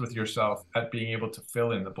impressed with yourself at being able to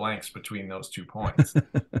fill in the blanks between those 2 points.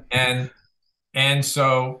 and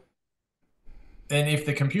if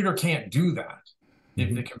the computer can't do that,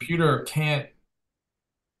 if the computer can't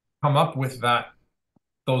come up with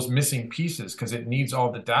those missing pieces because it needs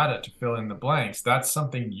all the data to fill in the blanks, that's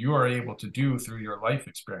something you are able to do through your life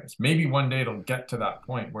experience. Maybe one day it'll get to that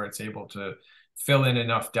point where it's able to fill in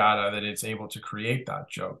enough data that it's able to create that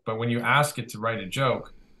joke. But when you ask it to write a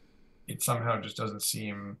joke, it somehow just doesn't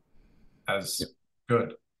seem as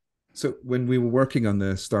good. So when we were working on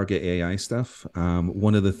the Stargate AI stuff,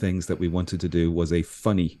 one of the things that we wanted to do was a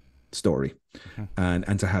funny story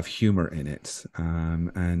and to have humor in it.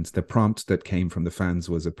 And the prompt that came from the fans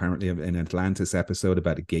was apparently an Atlantis episode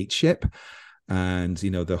about a gate ship, and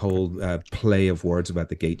the whole play of words about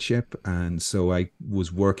the gate ship. And so I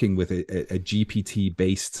was working with a GPT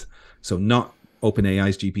based, so not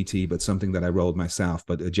OpenAI's GPT, but something that I rolled myself,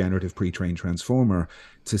 but a generative pre-trained transformer,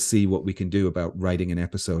 to see what we can do about writing an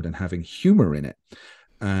episode and having humor in it.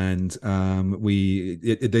 And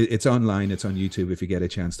it's online, it's on YouTube if you get a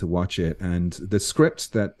chance to watch it. And the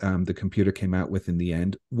script that the computer came out with in the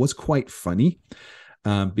end was quite funny,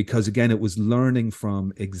 because again, it was learning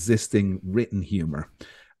from existing written humor.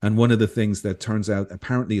 And one of the things that turns out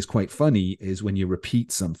apparently is quite funny is when you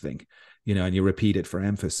repeat something, and you repeat it for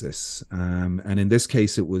emphasis. And in this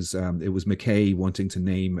case, it was McKay wanting to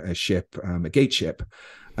name a ship a gate ship.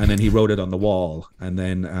 And then he wrote it on the wall. And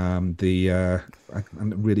then I'm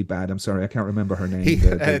really bad. I'm sorry. I can't remember her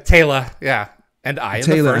name. Taylor. Yeah. And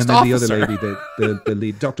Taylor, and then officer. the other lady, the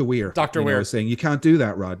lead, Dr. Weir. Dr. Weir. Saying, you can't do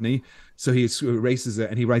that, Rodney. So he erases it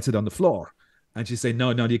and he writes it on the floor. And she's saying,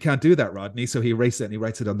 no, you can't do that, Rodney. So he erases it and he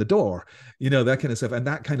writes it on the door, that kind of stuff. And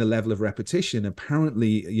that kind of level of repetition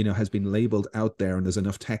apparently, has been labeled out there, and there's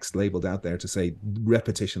enough text labeled out there to say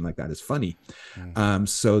repetition like that is funny.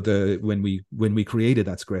 So when we created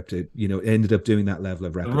that script, it, ended up doing that level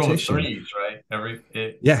of repetition. The rule of threes, right?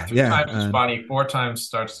 Two times is funny, 4 times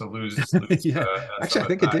starts to lose. Yeah. Actually, I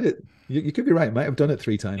think it did it. You could be right. I might have done it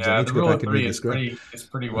 3 times. Yeah, I need to go back and read the script. It's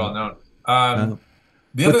pretty well known.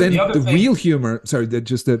 The real humor, sorry,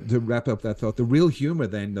 just to wrap up that thought, the real humor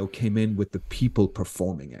then, though, came in with the people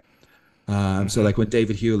performing it. So like when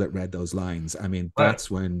David Hewlett read those lines, I mean, that's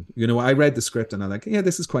when, I read the script and I'm like, yeah,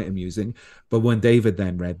 this is quite amusing. But when David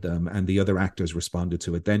then read them and the other actors responded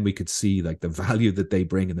to it, then we could see like the value that they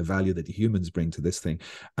bring and the value that the humans bring to this thing.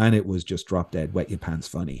 And it was just drop dead, wet your pants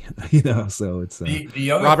funny, so it's...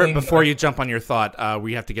 the other Robert, before you jump on your thought,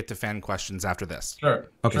 we have to get to fan questions after this. Sure.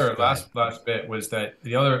 Okay. Sure. Last bit was that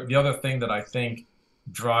the other thing that I think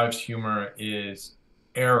drives humor is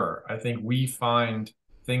error. I think we find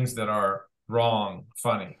things that are wrong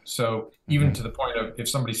funny. So even to the point of if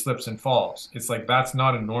somebody slips and falls, it's like that's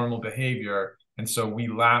not a normal behavior, and so we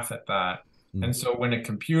laugh at that. And so when a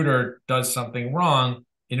computer does something wrong,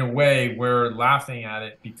 in a way we're laughing at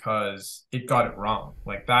it because it got it wrong.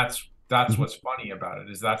 Like that's what's funny about it,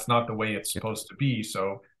 is that's not the way it's supposed to be,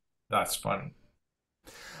 so that's funny.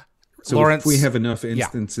 So Laurence, if we have enough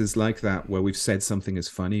instances like that where we've said something is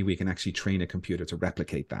funny, we can actually train a computer to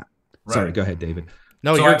replicate that. Right. Sorry, go ahead, David.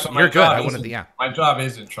 No, so you're good. I wanted the My job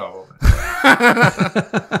is in trouble.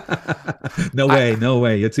 No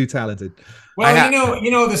way. You're too talented. Well, you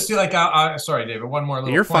know this. Like, sorry, David. One more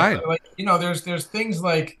little. You're point. fine. Like, there's things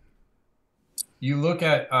like you look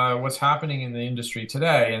at what's happening in the industry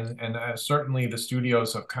today, and certainly the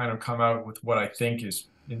studios have kind of come out with what I think is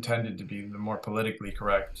intended to be the more politically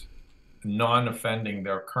correct, non-offending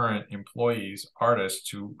their current employees, artists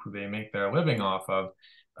who they make their living off of.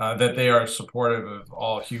 That they are supportive of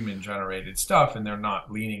all human-generated stuff, and they're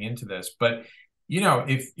not leaning into this. But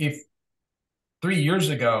if 3 years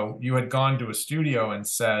ago you had gone to a studio and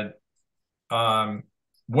said,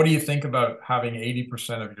 "What do you think about having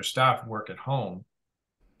 80% of your staff work at home?"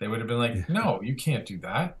 They would have been like, "No, you can't do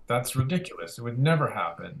that. That's ridiculous. It would never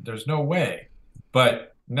happen. There's no way."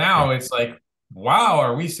 But now it's like, "Wow,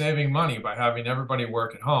 are we saving money by having everybody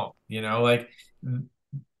work at home?" Like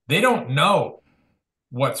they don't know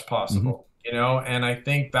what's possible, and I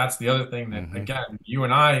think that's the other thing that, again, you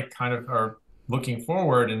and I kind of are looking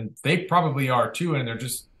forward, and they probably are too, and they're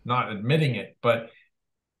just not admitting it. But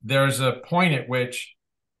there's a point at which,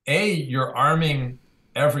 you're arming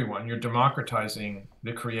everyone, you're democratizing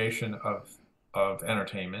the creation of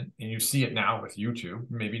entertainment, and you see it now with YouTube,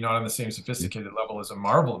 maybe not on the same sophisticated level as a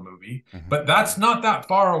Marvel movie, but that's not that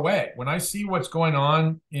far away. When I see what's going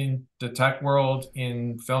on in the tech world,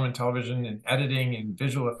 in film and television, and editing and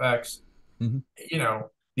visual effects, the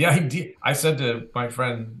idea, I said to my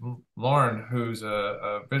friend Lauren, who's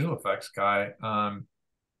a visual effects guy,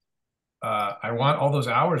 I want all those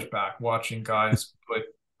hours back watching guys put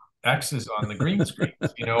X's on the green screens,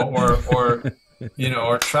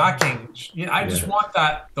 or tracking. I just want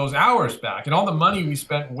those hours back, and all the money we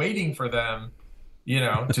spent waiting for them,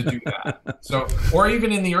 to do that. So, or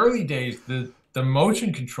even in the early days, the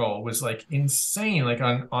motion control was like insane. Like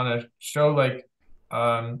on a show like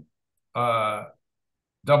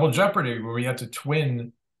Double Jeopardy, where we had to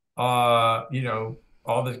twin, all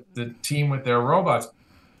the team with their robots.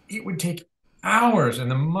 It would take hours,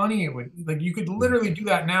 and the money it would, like, you could literally do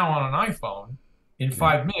that now on an iPhone in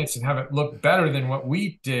 5 minutes and have it look better than what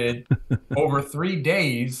we did over 3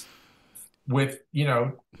 days with,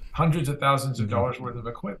 hundreds of thousands of dollars worth of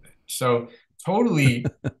equipment. So totally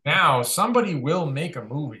now somebody will make a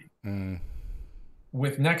movie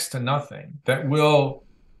with next to nothing that will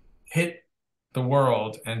hit the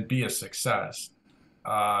world and be a success.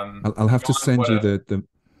 I'll have to send you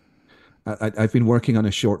I've been working on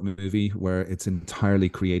a short movie where it's entirely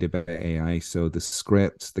created by AI. So the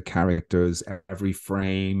script, the characters, every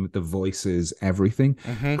frame, the voices, everything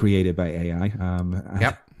created by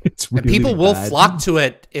AI. It's really, and people will bad. flock to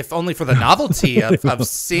it, if only for the novelty of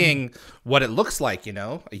seeing what it looks like. You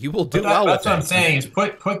will do well with it. That's what I'm saying, is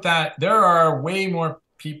put that. There are way more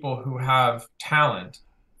people who have talent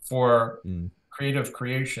for creative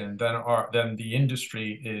creation than the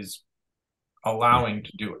industry is allowing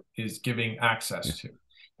to do it, is giving access to.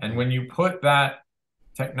 And when you put that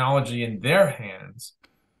technology in their hands,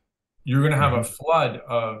 you're going to have a flood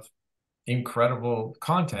of incredible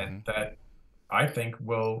content that I think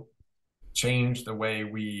will change the way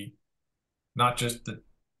we, not just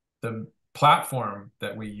the platform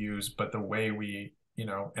that we use, but the way we,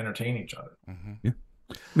 entertain each other.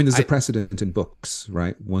 I mean, there's a precedent in books,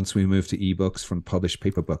 right? Once we move to ebooks from published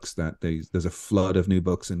paper books, that there's a flood of new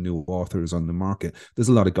books and new authors on the market. There's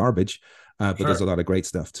a lot of garbage, but there's a lot of great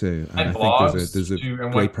stuff too. And I blogs, think there's a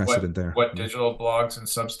great precedent there. What digital blogs and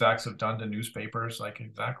Substacks have done to newspapers,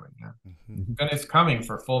 exactly. And it's coming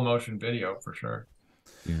for full motion video for sure.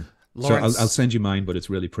 Yeah. Laurence, so I'll send you mine, but it's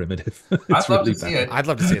really primitive. I'd love to see it. I'd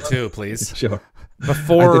love to see it too, please. Sure.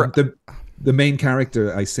 Before the main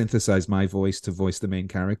character, I synthesized my voice to voice the main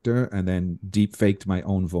character, and then deep faked my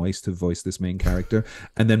own voice to voice this main character.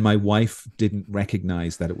 And then my wife didn't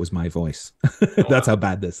recognize that it was my voice. That's how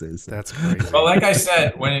bad this is. That's crazy. Well, like I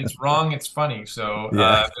said, when it's wrong, it's funny. So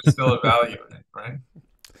there's still a value in it, right?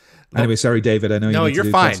 Anyway, sorry, David. I know you're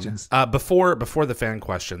fine. Questions. Before the fan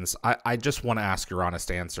questions, I just want to ask your honest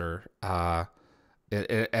answer,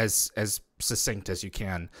 as succinct as you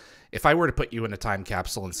can. If I were to put you in a time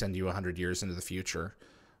capsule and send you 100 years into the future,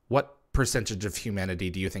 what percentage of humanity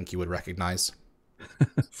do you think you would recognize?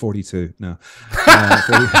 42. No. I'm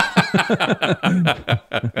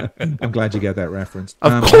glad you get that reference.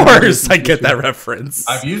 Of course, I get that reference.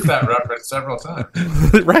 I've used that reference several times.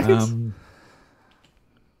 Right.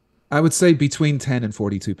 I would say between 10 and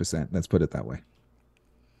 42%. Let's put it that way.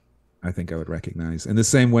 I think I would recognize in the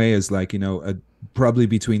same way as like, probably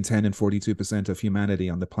between 10 and 42% of humanity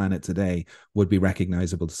on the planet today would be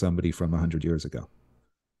recognizable to somebody from 100 years ago.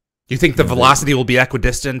 You think the velocity will be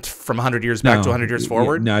equidistant from 100 years back to 100 years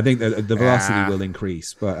forward? No, I think that the velocity will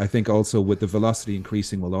increase, but I think also with the velocity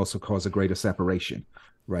increasing will also cause a greater separation,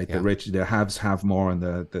 right? Yeah. The haves have more and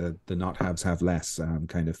the not haves have less,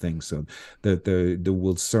 kind of thing. So there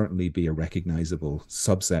will certainly be a recognizable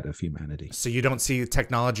subset of humanity. So you don't see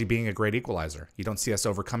technology being a great equalizer? You don't see us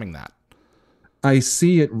overcoming that? I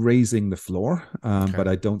see it raising the floor, but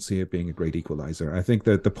I don't see it being a great equalizer. I think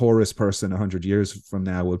that the poorest person 100 years from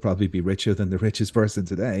now will probably be richer than the richest person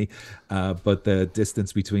today, but the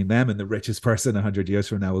distance between them and the richest person 100 years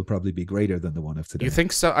from now will probably be greater than the one of today. You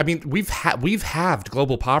think so? I mean, we've halved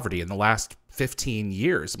global poverty in the last 15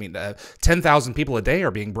 years. I mean, 10,000 people a day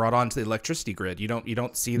are being brought onto the electricity grid. You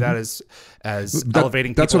don't see that as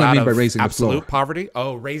elevating people. That's what I mean by raising absolute poverty.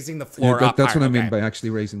 Oh, raising the floor up. That's what I mean by actually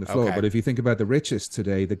raising the floor. Okay. But if you think about the richest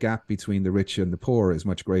today, the gap between the rich and the poor is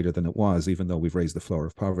much greater than it was, even though we've raised the floor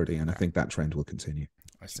of poverty. And I think that trend will continue.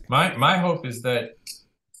 I see. My hope is that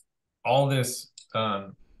all this,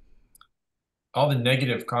 all the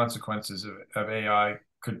negative consequences of AI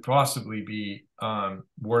could possibly be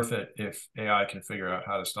worth it if AI can figure out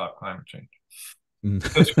how to stop climate change.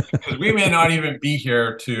 Because we may not even be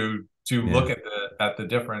here to look at the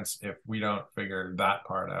difference if we don't figure that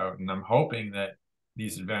part out. And I'm hoping that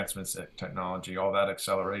these advancements in technology, all that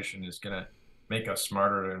acceleration, is going to make us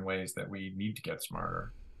smarter in ways that we need to get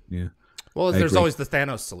smarter. Yeah. Well, there's always the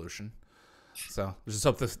Thanos solution. So just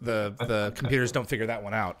hope the computers don't figure that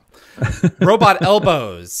one out. Robot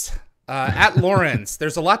elbows. At Laurence,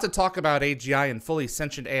 there's a lot to talk about AGI and fully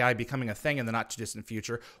sentient AI becoming a thing in the not-too-distant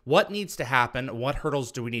future. What needs to happen? What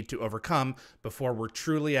hurdles do we need to overcome before we're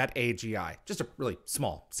truly at AGI? Just a really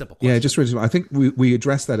small, simple question. Yeah, just really small. I think we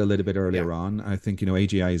addressed that a little bit earlier on. I think,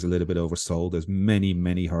 AGI is a little bit oversold. There's many,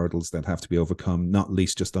 many hurdles that have to be overcome, not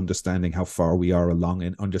least just understanding how far we are along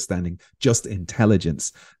in understanding just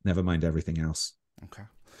intelligence, never mind everything else. Okay.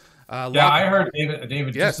 I heard,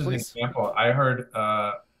 David, yes, just as an example, I heard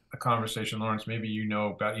a conversation, Laurence, maybe you know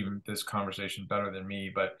about even this conversation better than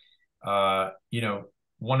me, but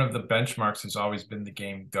one of the benchmarks has always been the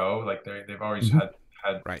game Go. Like they've always had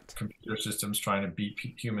computer systems trying to beat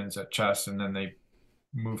humans at chess, and then they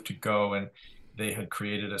moved to Go, and they had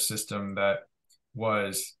created a system that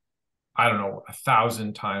was, I don't know,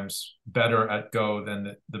 1,000 times better at Go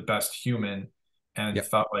than the best human, and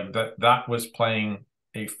felt like that was playing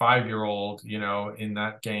a 5-year-old, in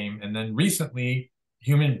that game. And then recently,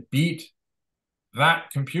 human beat that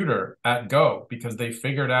computer at Go because they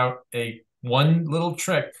figured out one little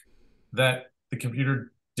trick that the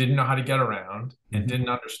computer didn't know how to get around and didn't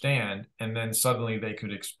understand, and then suddenly they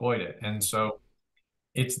could exploit it. And so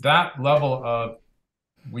it's that level of,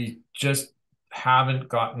 we just haven't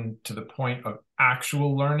gotten to the point of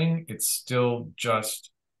actual learning. It's still just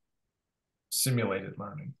simulated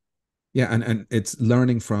learning. Yeah, and it's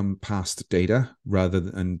learning from past data rather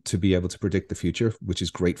than to be able to predict the future, which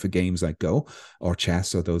is great for games like Go or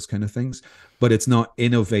chess or those kind of things. But it's not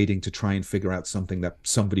innovating to try and figure out something that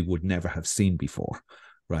somebody would never have seen before,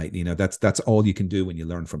 right? That's all you can do when you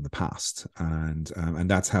learn from the past, and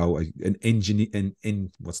that's how ingenuity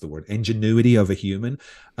of a human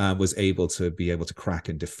was able to crack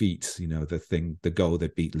and defeat the Go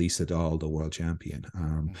that beat Lee Sedol, the world champion.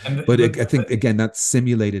 I think again that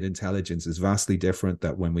simulated intelligence is vastly different.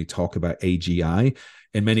 That when we talk about AGI,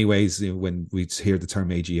 in many ways, when we hear the term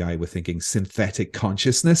AGI, we're thinking synthetic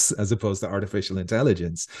consciousness as opposed to artificial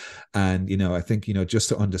intelligence. And, I think, just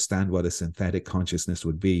to understand what a synthetic consciousness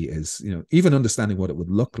would be is, even understanding what it would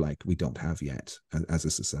look like, we don't have yet as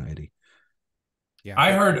a society. Yeah.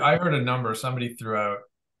 I heard a number somebody threw out,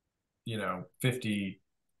 50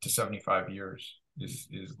 to 75 years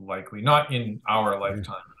is likely, not in our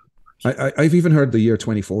lifetime. I've even heard the year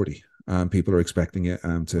 2040. People are expecting it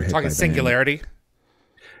to hit. Talking singularity.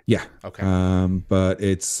 Yeah. Okay. But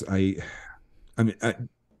it's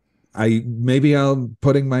maybe I'm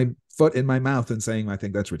putting my foot in my mouth and saying I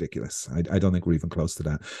think that's ridiculous. I don't think we're even close to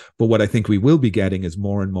that. But what I think we will be getting is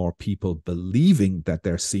more and more people believing that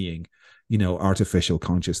they're seeing, artificial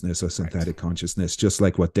consciousness or synthetic consciousness, just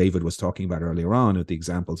like what David was talking about earlier on with the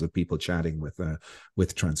examples of people chatting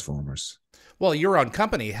with transformers. Well, your own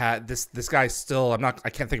company had this guy still, I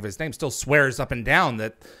can't think of his name, still swears up and down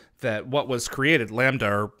that what was created,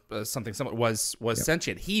 Lambda or something was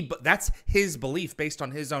sentient. That's his belief based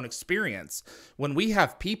on his own experience. When we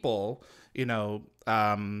have people,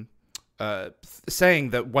 saying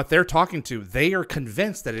that what they're talking to, they are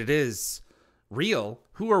convinced that it is real.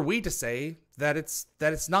 Who are we to say that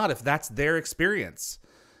it's not, if that's their experience,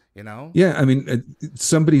 you know? Yeah, I mean,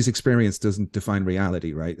 somebody's experience doesn't define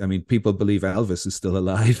reality, right? I mean, people believe Elvis is still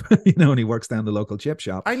alive, and he works down the local chip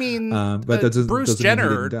shop. I mean, but that doesn't mean he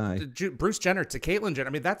didn't die. Bruce Jenner to Caitlyn Jenner.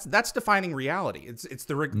 I mean, that's defining reality. It's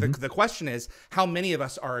the question is how many of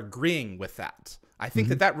us are agreeing with that. I think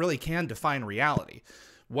that really can define reality.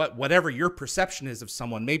 Whatever your perception is of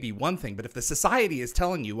someone may be one thing, but if the society is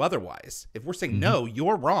telling you otherwise, if we're saying no,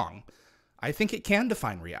 you're wrong, I think it can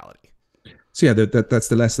define reality. So yeah, that's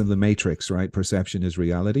the lesson of the Matrix, right? Perception is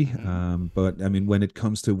reality. But I mean, when it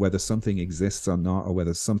comes to whether something exists or not, or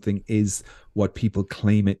whether something is what people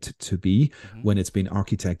claim it to be, when it's been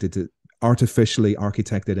artificially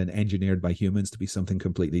architected and engineered by humans to be something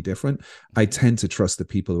completely different, I tend to trust the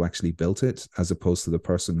people who actually built it, as opposed to the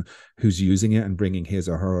person who's using it and bringing his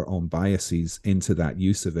or her own biases into that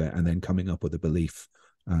use of it, and then coming up with a belief.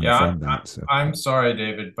 I'm sorry,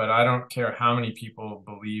 David, but I don't care how many people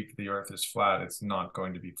believe the Earth is flat. It's not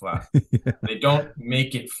going to be flat. Yeah. They don't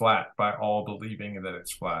make it flat by all believing that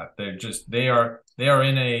it's flat. They are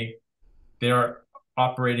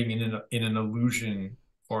operating in an illusion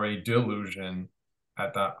or a delusion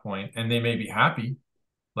at that point, and they may be happy.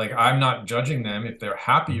 Like, I'm not judging them if they're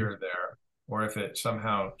happier there, or if it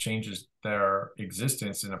somehow changes their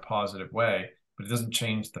existence in a positive way, but it doesn't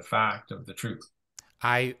change the fact of the truth.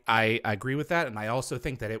 I agree with that, and I also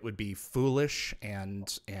think that it would be foolish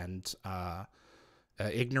and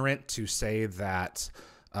ignorant to say that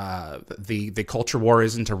the culture war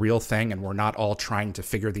isn't a real thing, and we're not all trying to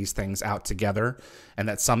figure these things out together, and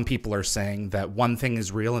that some people are saying that one thing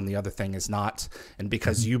is real and the other thing is not, and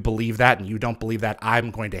because you believe that and you don't believe that, I'm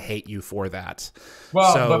going to hate you for that.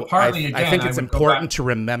 Well, so but partly again, I think it's important to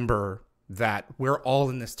remember that we're all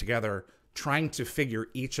in this together, trying to figure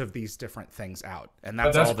each of these different things out, and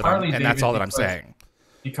that's all that I'm saying.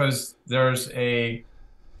 Because there's a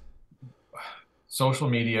social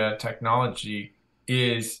media technology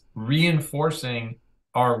is reinforcing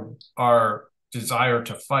our desire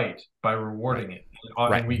to fight by rewarding it,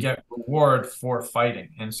 and we get reward for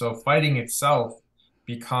fighting, and so fighting itself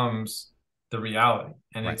becomes the reality,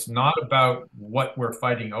 and it's not about what we're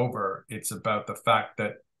fighting over. It's about the fact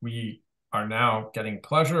that we are now getting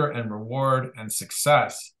pleasure and reward and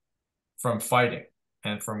success from fighting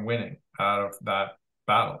and from winning out of that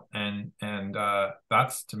battle. And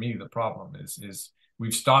that's, to me, the problem is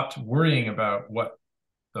we've stopped worrying about what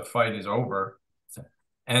the fight is over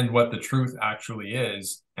and what the truth actually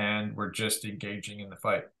is, and we're just engaging in the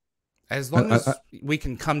fight. As long as we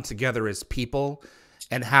can come together as people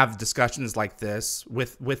and have discussions like this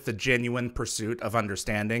with the genuine pursuit of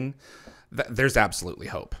understanding, there's absolutely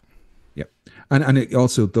hope. Yeah. And it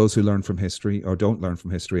also, those who learn from history or don't learn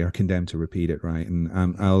from history are condemned to repeat it, right? And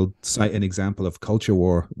I'll cite an example of culture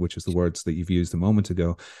war, which is the words that you've used a moment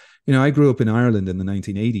ago. I grew up in Ireland in the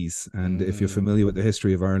 1980s. And if you're familiar with the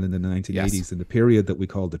history of Ireland in the 1980s, in the period that we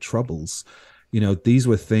call the Troubles, these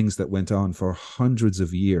were things that went on for hundreds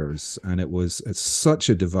of years. And it's such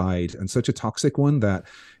a divide and such a toxic one that,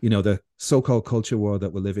 the so-called culture war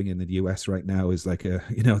that we're living in the US right now is like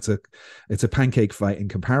it's a pancake fight in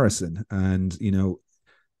comparison. And,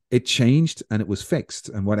 it changed and it was fixed.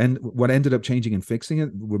 And what ended up changing and fixing it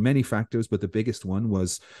were many factors, but the biggest one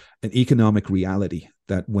was an economic reality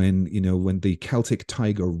that when the Celtic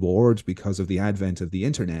tiger roared because of the advent of the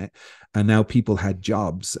internet, and now people had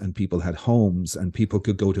jobs and people had homes and people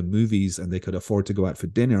could go to movies and they could afford to go out for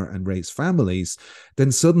dinner and raise families,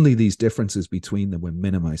 then suddenly these differences between them were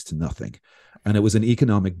minimized to nothing. And it was an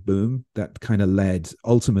economic boom that kind of led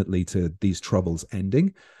ultimately to these troubles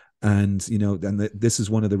ending. And, this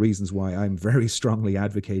is one of the reasons why I'm very strongly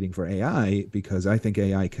advocating for AI, because I think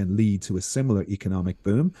AI can lead to a similar economic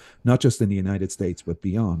boom, not just in the United States, but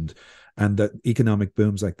beyond. And that economic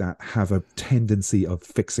booms like that have a tendency of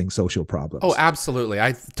fixing social problems. Oh, absolutely.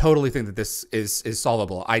 I totally think that this is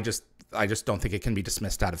solvable. I just don't think it can be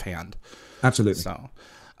dismissed out of hand. Absolutely. So,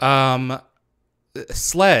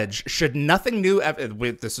 Sledge, should nothing new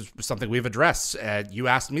this is something we've addressed. You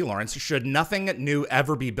asked me, Laurence, should nothing new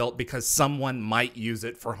ever be built because someone might use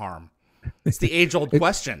it for harm? It's the age-old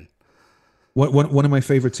question. One of my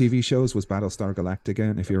favorite TV shows was Battlestar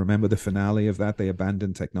Galactica, and if you remember the finale of that, they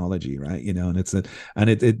abandoned technology, right? And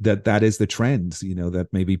that is the trend. That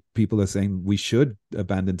maybe people are saying we should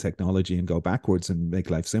abandon technology and go backwards and make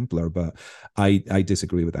life simpler, but I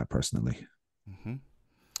disagree with that personally.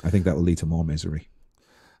 I think that will lead to more misery.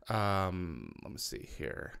 Let me see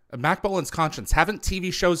here. Mac Boland's conscience. Haven't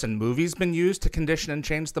TV shows and movies been used to condition and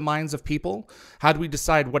change the minds of people? How do we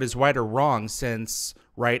decide what is right or wrong, since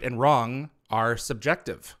right and wrong are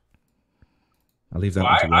subjective? I'll leave that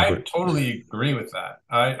Well, one to I Robert. totally agree with that.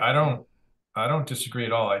 I don't disagree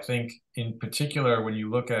at all. I think in particular, when you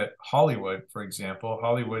look at Hollywood, for example,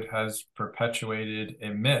 Hollywood has perpetuated a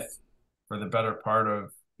myth for the better part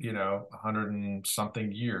of, 100 and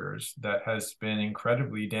something years that has been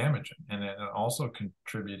incredibly damaging. And it also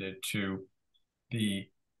contributed to the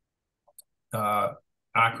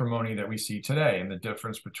acrimony that we see today and the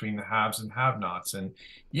difference between the haves and have-nots. And,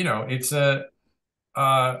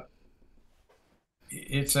 uh,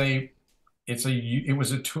 it's a it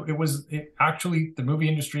was a tool. Actually, the movie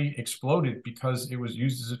industry exploded because it was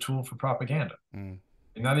used as a tool for propaganda. And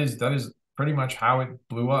that is pretty much how it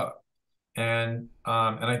blew up. And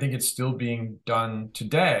I think it's still being done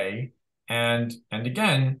today. And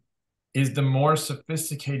again, is the more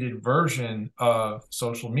sophisticated version of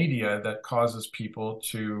social media that causes people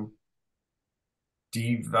to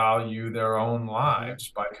devalue their own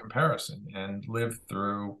lives by comparison and live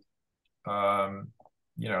through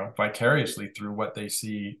vicariously through what they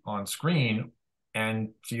see on screen and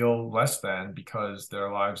feel less than because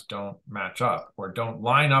their lives don't match up or don't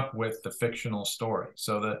line up with the fictional story.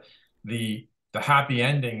 So the happy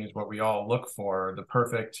ending is what we all look for, the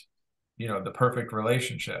perfect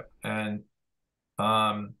relationship. And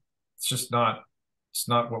it's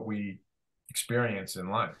not what we experience in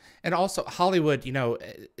life. And also Hollywood,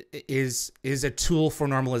 is a tool for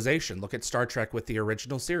normalization. Look at Star Trek with the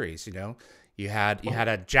original series, You had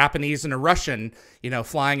a Japanese and a Russian,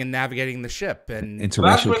 flying and navigating the ship, and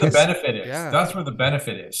that's where the benefit is. Yeah. That's where the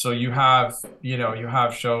benefit is. So you have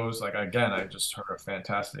shows like, again, I just heard a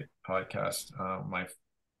fantastic podcast.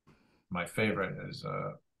 My favorite is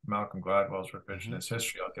Malcolm Gladwell's Revisionist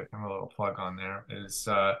History. I'll give him a little plug on there.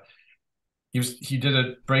 He did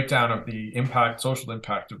a breakdown of the social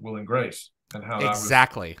impact of Will and Grace and how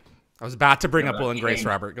exactly. I was about to bring up Will and Grace,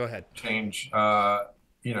 Robert. Go ahead. Change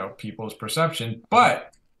people's perception.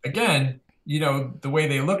 But again, the way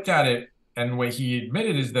they looked at it and the way he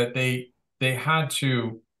admitted is that they had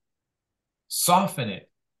to soften it.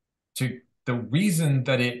 To the reason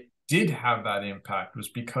that it did have that impact was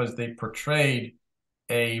because they portrayed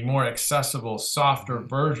a more accessible, softer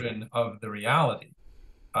version of the reality,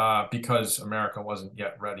 because America wasn't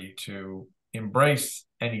yet ready to embrace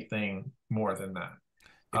anything more than that.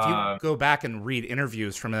 If you go back and read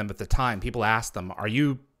interviews from them at the time, people asked them, "Are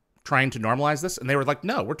you trying to normalize this?" And they were like,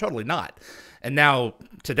 "No, we're totally not." And now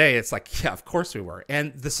today it's like, yeah, of course we were.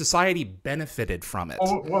 And the society benefited from it.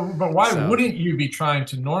 But why wouldn't you be trying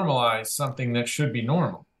to normalize something that should be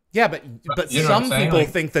normal? Yeah, but some people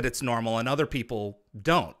think that it's normal and other people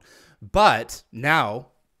don't. But now,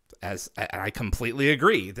 as I completely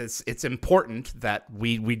agree, it's important that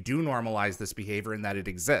we do normalize this behavior and that it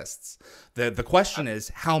exists. The question is,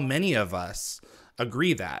 how many of us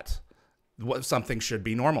agree that something should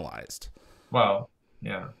be normalized? Well,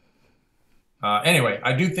 yeah. Anyway,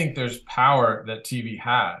 I do think there's power that TV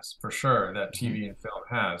has, for sure, that TV and film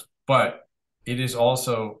has, but it is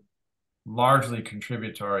also largely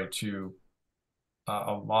contributory to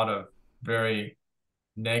a lot of very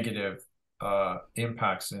negative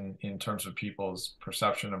impacts in terms of people's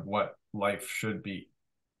perception of what life should be.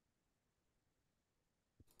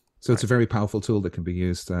 So it's a very powerful tool that can be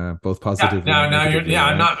used both positively.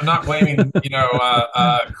 I'm not blaming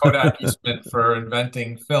Kodak Eastman for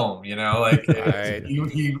inventing film.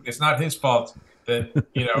 It's not his fault that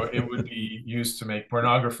it would be used to make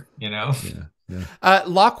pornography. Yeah.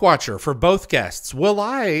 Lockwatcher, for both guests, will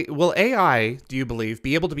AI, do you believe,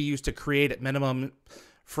 be able to be used to create at minimum,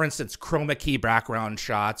 for instance, chroma key background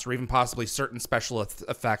shots or even possibly certain special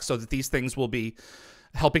effects, so that these things will be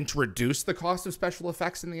helping to reduce the cost of special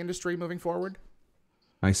effects in the industry moving forward?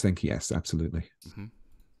 I think yes, absolutely.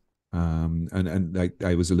 And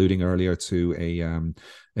I was alluding earlier to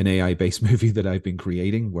an AI-based movie that I've been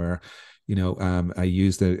creating where, I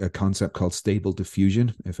used a concept called stable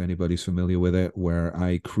diffusion, if anybody's familiar with it, where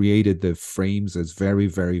I created the frames as very,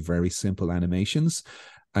 very, very simple animations.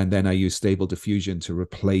 And then I used stable diffusion to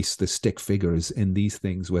replace the stick figures in these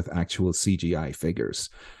things with actual CGI figures.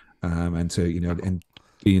 And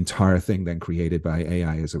the entire thing then created by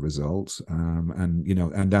AI as a result.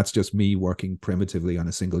 And that's just me working primitively on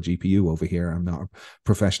a single GPU over here. I'm not a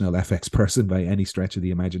professional FX person by any stretch of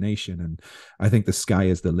the imagination. And I think the sky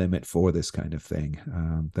is the limit for this kind of thing,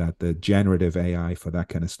 that the generative AI for that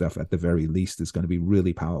kind of stuff, at the very least, is going to be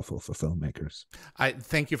really powerful for filmmakers. I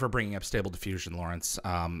thank you for bringing up stable diffusion, Laurence.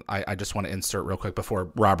 I just want to insert real quick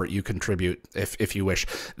before Robert, you contribute if you wish.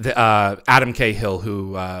 Adam Cahill,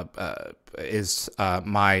 who is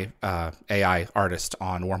my AI artist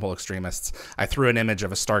on Wormhole Extremists. I threw an image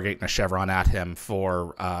of a Stargate and a chevron at him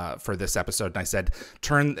for this episode, and I said,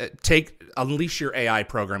 unleash your AI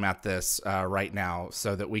program at this right now,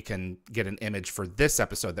 so that we can get an image for this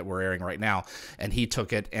episode that we're airing right now. And he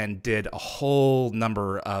took it and did a whole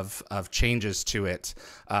number of changes to it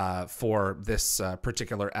for this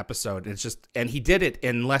particular episode. And he did it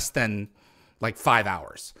in less than like 5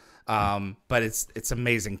 hours. But it's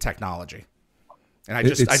amazing technology. And I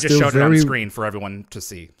just showed it on screen for everyone to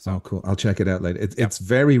see. So. Oh, cool. I'll check it out later. It's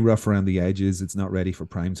very rough around the edges. It's not ready for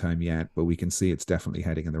prime time yet, but we can see it's definitely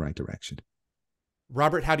heading in the right direction.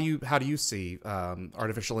 Robert, how do you see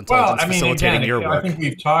artificial intelligence facilitating your work? I think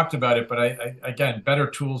we've talked about it, but again, better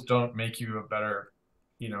tools don't make you a better,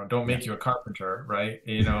 don't make you a carpenter, right?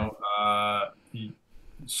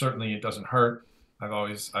 Certainly it doesn't hurt. I've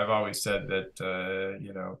always said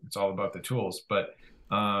that it's all about the tools, but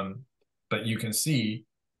you can see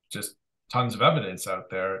just tons of evidence out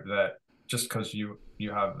there that just because you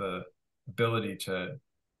have the ability to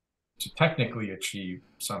technically achieve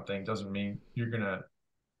something doesn't mean you're gonna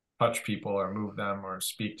touch people or move them or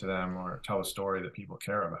speak to them or tell a story that people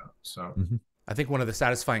care about. So I think one of the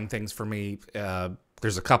satisfying things for me,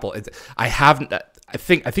 there's a couple. I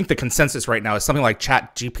think the consensus right now is something like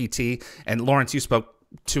Chat GPT, and Laurence, you spoke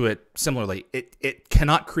to it similarly. It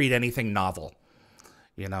cannot create anything novel.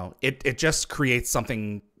 It just creates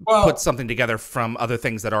something, puts something together from other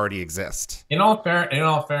things that already exist. In all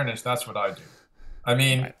fairness, that's what I do. I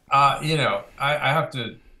mean, right. I have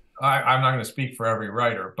to. I'm not going to speak for every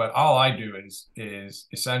writer, but all I do is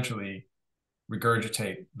essentially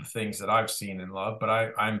regurgitate the things that I've seen and loved, but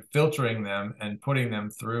I'm filtering them and putting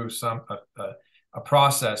them through a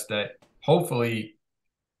process that hopefully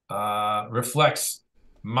reflects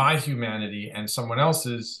my humanity, and someone else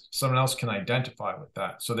can identify with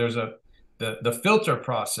that. So there's the filter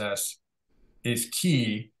process is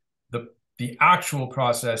key. The actual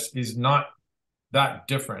process is not that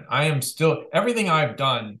different. I am still, everything I've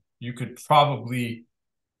done, you could probably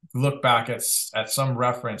look back at some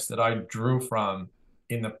reference that I drew from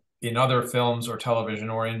in other films or television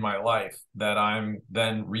or in my life that I'm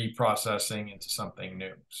then reprocessing into something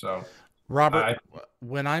new. So Robert,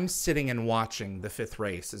 when I'm sitting and watching The Fifth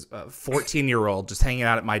Race, as a 14-year-old just hanging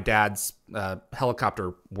out at my dad's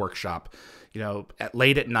helicopter workshop,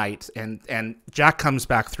 late at night, and Jack comes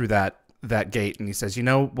back through that gate and he says,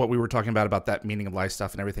 what we were talking about that meaning of life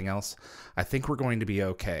stuff and everything else, I think we're going to be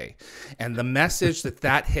okay. And the message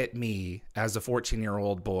that hit me as a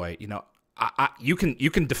 14-year-old boy, you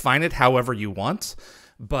can define it however you want,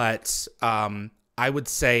 but I would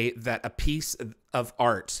say that a piece of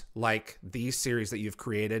art like these series that you've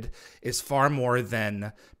created is far more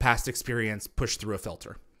than past experience pushed through a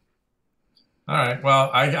filter. All right.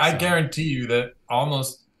 Well, I guarantee you that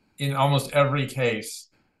in almost every case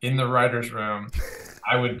in the writer's room,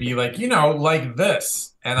 I would be like, like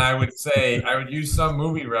this. And I would say, I would use some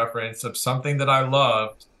movie reference of something that I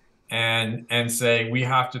loved and say, we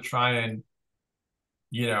have to try and,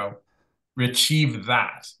 achieve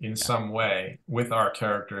that in some way with our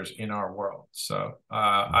characters in our world. So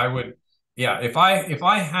I would, if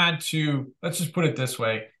I had to, let's just put it this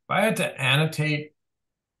way, if I had to annotate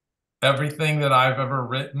everything that I've ever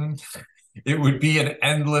written, it would be an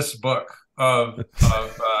endless book of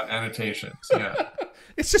annotations. Yeah.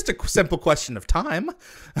 It's just a simple question of time.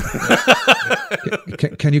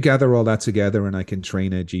 Can you gather all that together and I can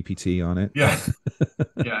train a GPT on it? Yeah.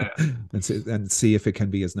 Yeah. and see if it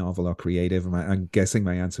can be as novel or creative. I'm guessing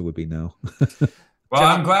my answer would be no. Well,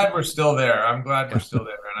 I'm glad we're still there. I'm glad we're still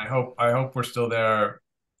there. And I hope we're still there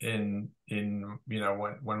in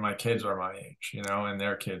when my kids are my age, and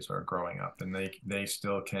their kids are growing up and they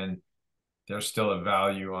still can, there's still a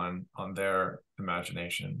value on their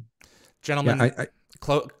imagination. Gentlemen, yeah,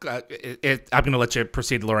 I'm going to let you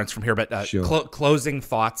proceed, Laurence, from here, but sure. Closing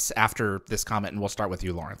thoughts after this comment, and we'll start with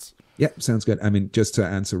you, Laurence. Yeah, sounds good. I mean, just to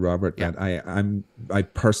answer Robert, that I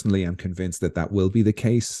personally am convinced that will be the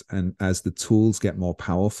case, and as the tools get more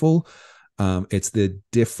powerful, it's the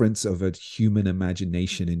difference of a human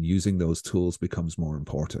imagination in using those tools becomes more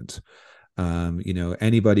important.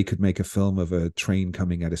 Anybody could make a film of a train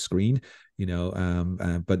coming at a screen,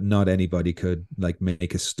 but not anybody could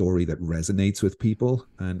make a story that resonates with people,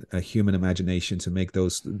 and a human imagination to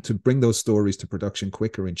bring those stories to production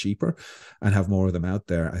quicker and cheaper and have more of them out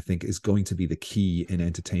there, I think is going to be the key in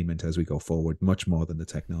entertainment as we go forward, much more than the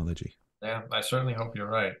technology. Yeah, I certainly hope you're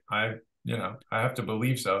right. I have to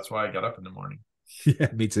believe so. That's why I get up in the morning. Yeah,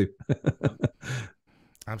 me too.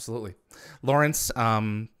 Absolutely. Laurence,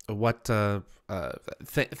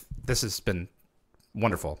 this has been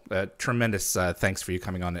Wonderful. Tremendous thanks for you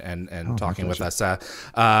coming on and talking with us.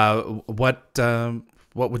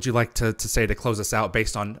 What would you like to say to close us out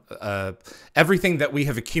based on everything that we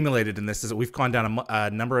have accumulated in this? Is that we've gone down a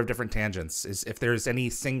number of different tangents. If there's any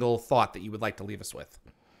single thought that you would like to leave us with?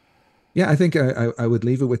 Yeah, I think I would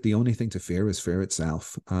leave it with the only thing to fear is fear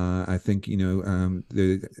itself. I think,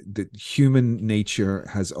 the human nature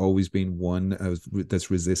has always been one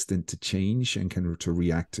that's resistant to change and to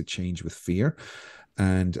react to change with fear.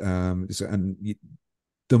 And the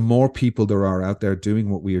more people there are out there doing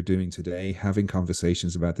what we are doing today, having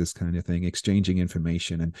conversations about this kind of thing, exchanging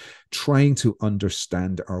information and trying to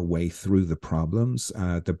understand our way through the problems,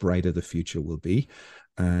 the brighter the future will be.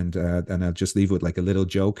 And I'll just leave with like a little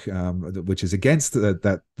joke, which is against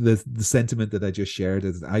the sentiment that I just shared.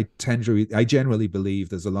 Is I generally believe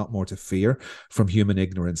there's a lot more to fear from human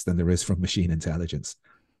ignorance than there is from machine intelligence.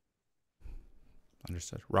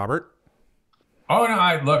 Understood. Robert? Oh, no,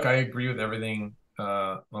 I agree with everything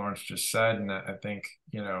Laurence just said, and I think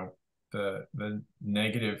the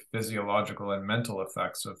negative physiological and mental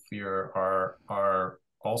effects of fear are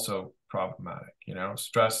also problematic.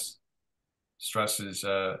 Stress is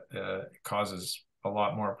causes a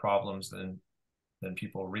lot more problems than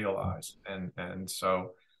people realize, and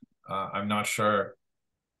so I'm not sure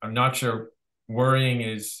worrying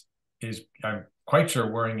is I'm quite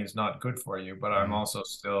sure worrying is not good for you, but I'm also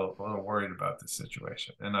still a little worried about this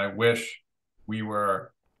situation, and I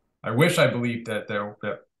believed that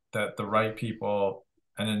that the right people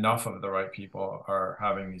and enough of the right people are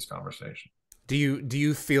having these conversations. Do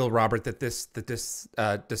you feel, Robert, that this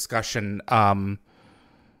discussion what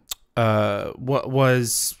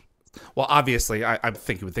was, well, obviously I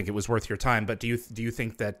think you would think it was worth your time, but do you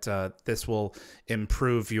think that this will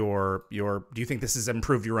improve do you think this has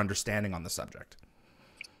improved your understanding on the subject?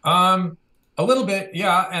 A little bit,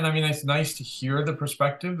 yeah. And I mean, it's nice to hear the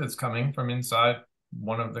perspective that's coming from inside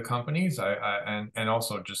one of the companies. And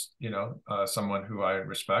also just, someone who I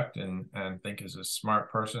respect and think is a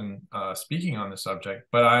smart person speaking on the subject.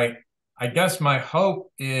 But I guess my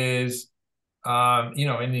hope is, and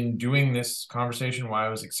in doing this conversation, why I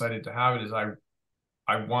was excited to have it is I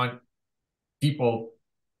want people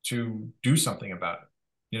to do something about it.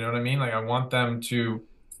 You know what I mean? Like, I want them to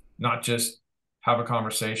not just have a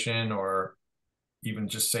conversation or even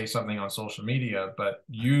just say something on social media, but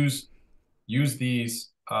use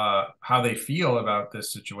these how they feel about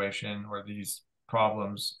this situation or these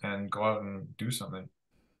problems and go out and do something.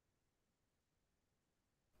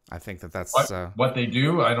 I think that's what they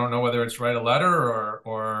do. I don't know whether it's write a letter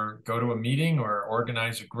or go to a meeting or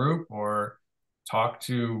organize a group or talk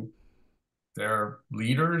to their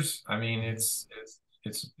leaders. I mean, it's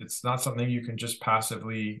not something you can just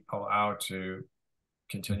passively allow to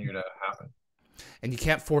continue to happen. And you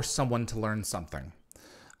can't force someone to learn something.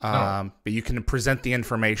 No. But you can present the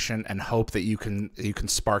information and hope that you can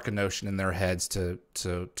spark a notion in their heads to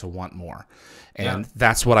want more. And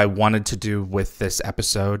that's what I wanted to do with this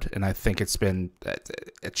episode. And I think it's been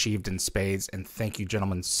achieved in spades. And thank you,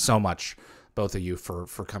 gentlemen, so much, both of you, for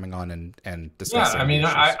coming on and discussing. Yeah, I mean,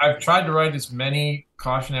 I've tried to write as many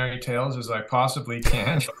cautionary tales as I possibly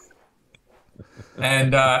can.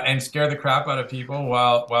 And scare the crap out of people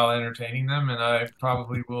while entertaining them, and I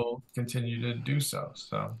probably will continue to do so.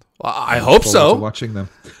 So, well, I hope so. Watching them,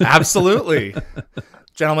 absolutely,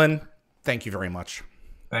 gentlemen. Thank you very much.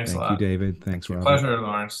 Thanks a lot. Thank you, David. Thanks, Robert. Pleasure,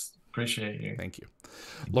 Laurence. Appreciate you. Thank you,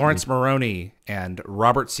 Laurence Moroney and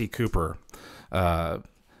Robert C. Cooper.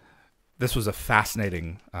 This was a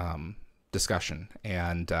fascinating discussion,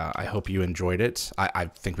 and I hope you enjoyed it. I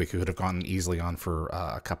think we could have gone easily on for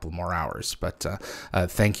a couple more hours, but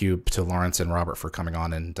thank you to Laurence and Robert for coming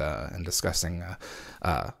on and discussing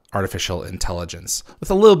artificial intelligence with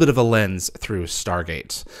a little bit of a lens through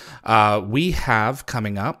Stargate. We have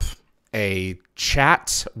coming up a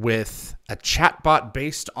chat with a chatbot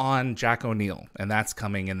based on Jack O'Neill, and that's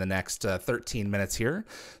coming in the next 13 minutes here.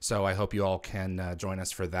 So I hope you all can join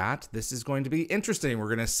us for that. This is going to be interesting. We're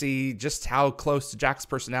going to see just how close to Jack's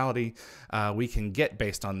personality we can get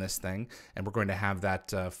based on this thing, and we're going to have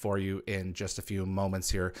that for you in just a few moments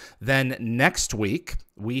here. Then next week,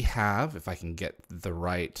 we have, if I can get the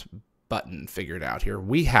right button figured out here,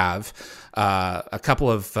 we have a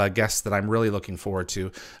couple of guests that I'm really looking forward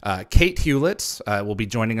to. Kate Hewlett will be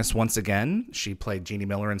joining us once again. She played Jeannie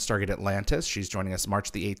Miller in Stargate Atlantis. She's joining us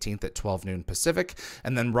March the 18th at 12 noon Pacific.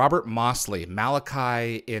 And then Robert Mosley,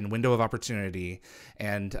 Malachi in Window of Opportunity,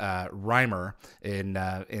 and Reimer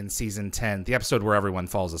in season 10, the episode where everyone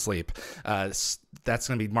falls asleep. That's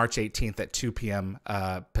going to be March 18th at 2 p.m.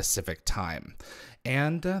 Pacific time.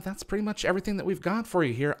 And that's pretty much everything that we've got for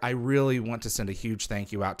you here. I really want to send a huge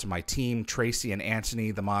thank you out to my team, Tracy and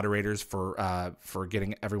Anthony, the moderators, for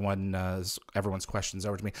getting everyone's questions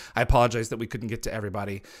over to me. I apologize that we couldn't get to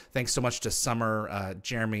everybody. Thanks so much to Summer,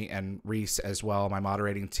 Jeremy, and Reese as well, my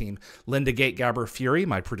moderating team. Linda Gategaber Fury,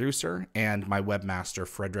 my producer, and my webmaster,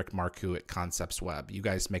 Frederick Marcoux at Concepts Web. You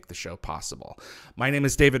guys make the show possible. My name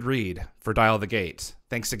is David Reed for Dial the Gate.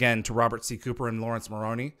 Thanks again to Robert C. Cooper and Laurence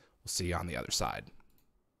Moroney. We'll see you on the other side.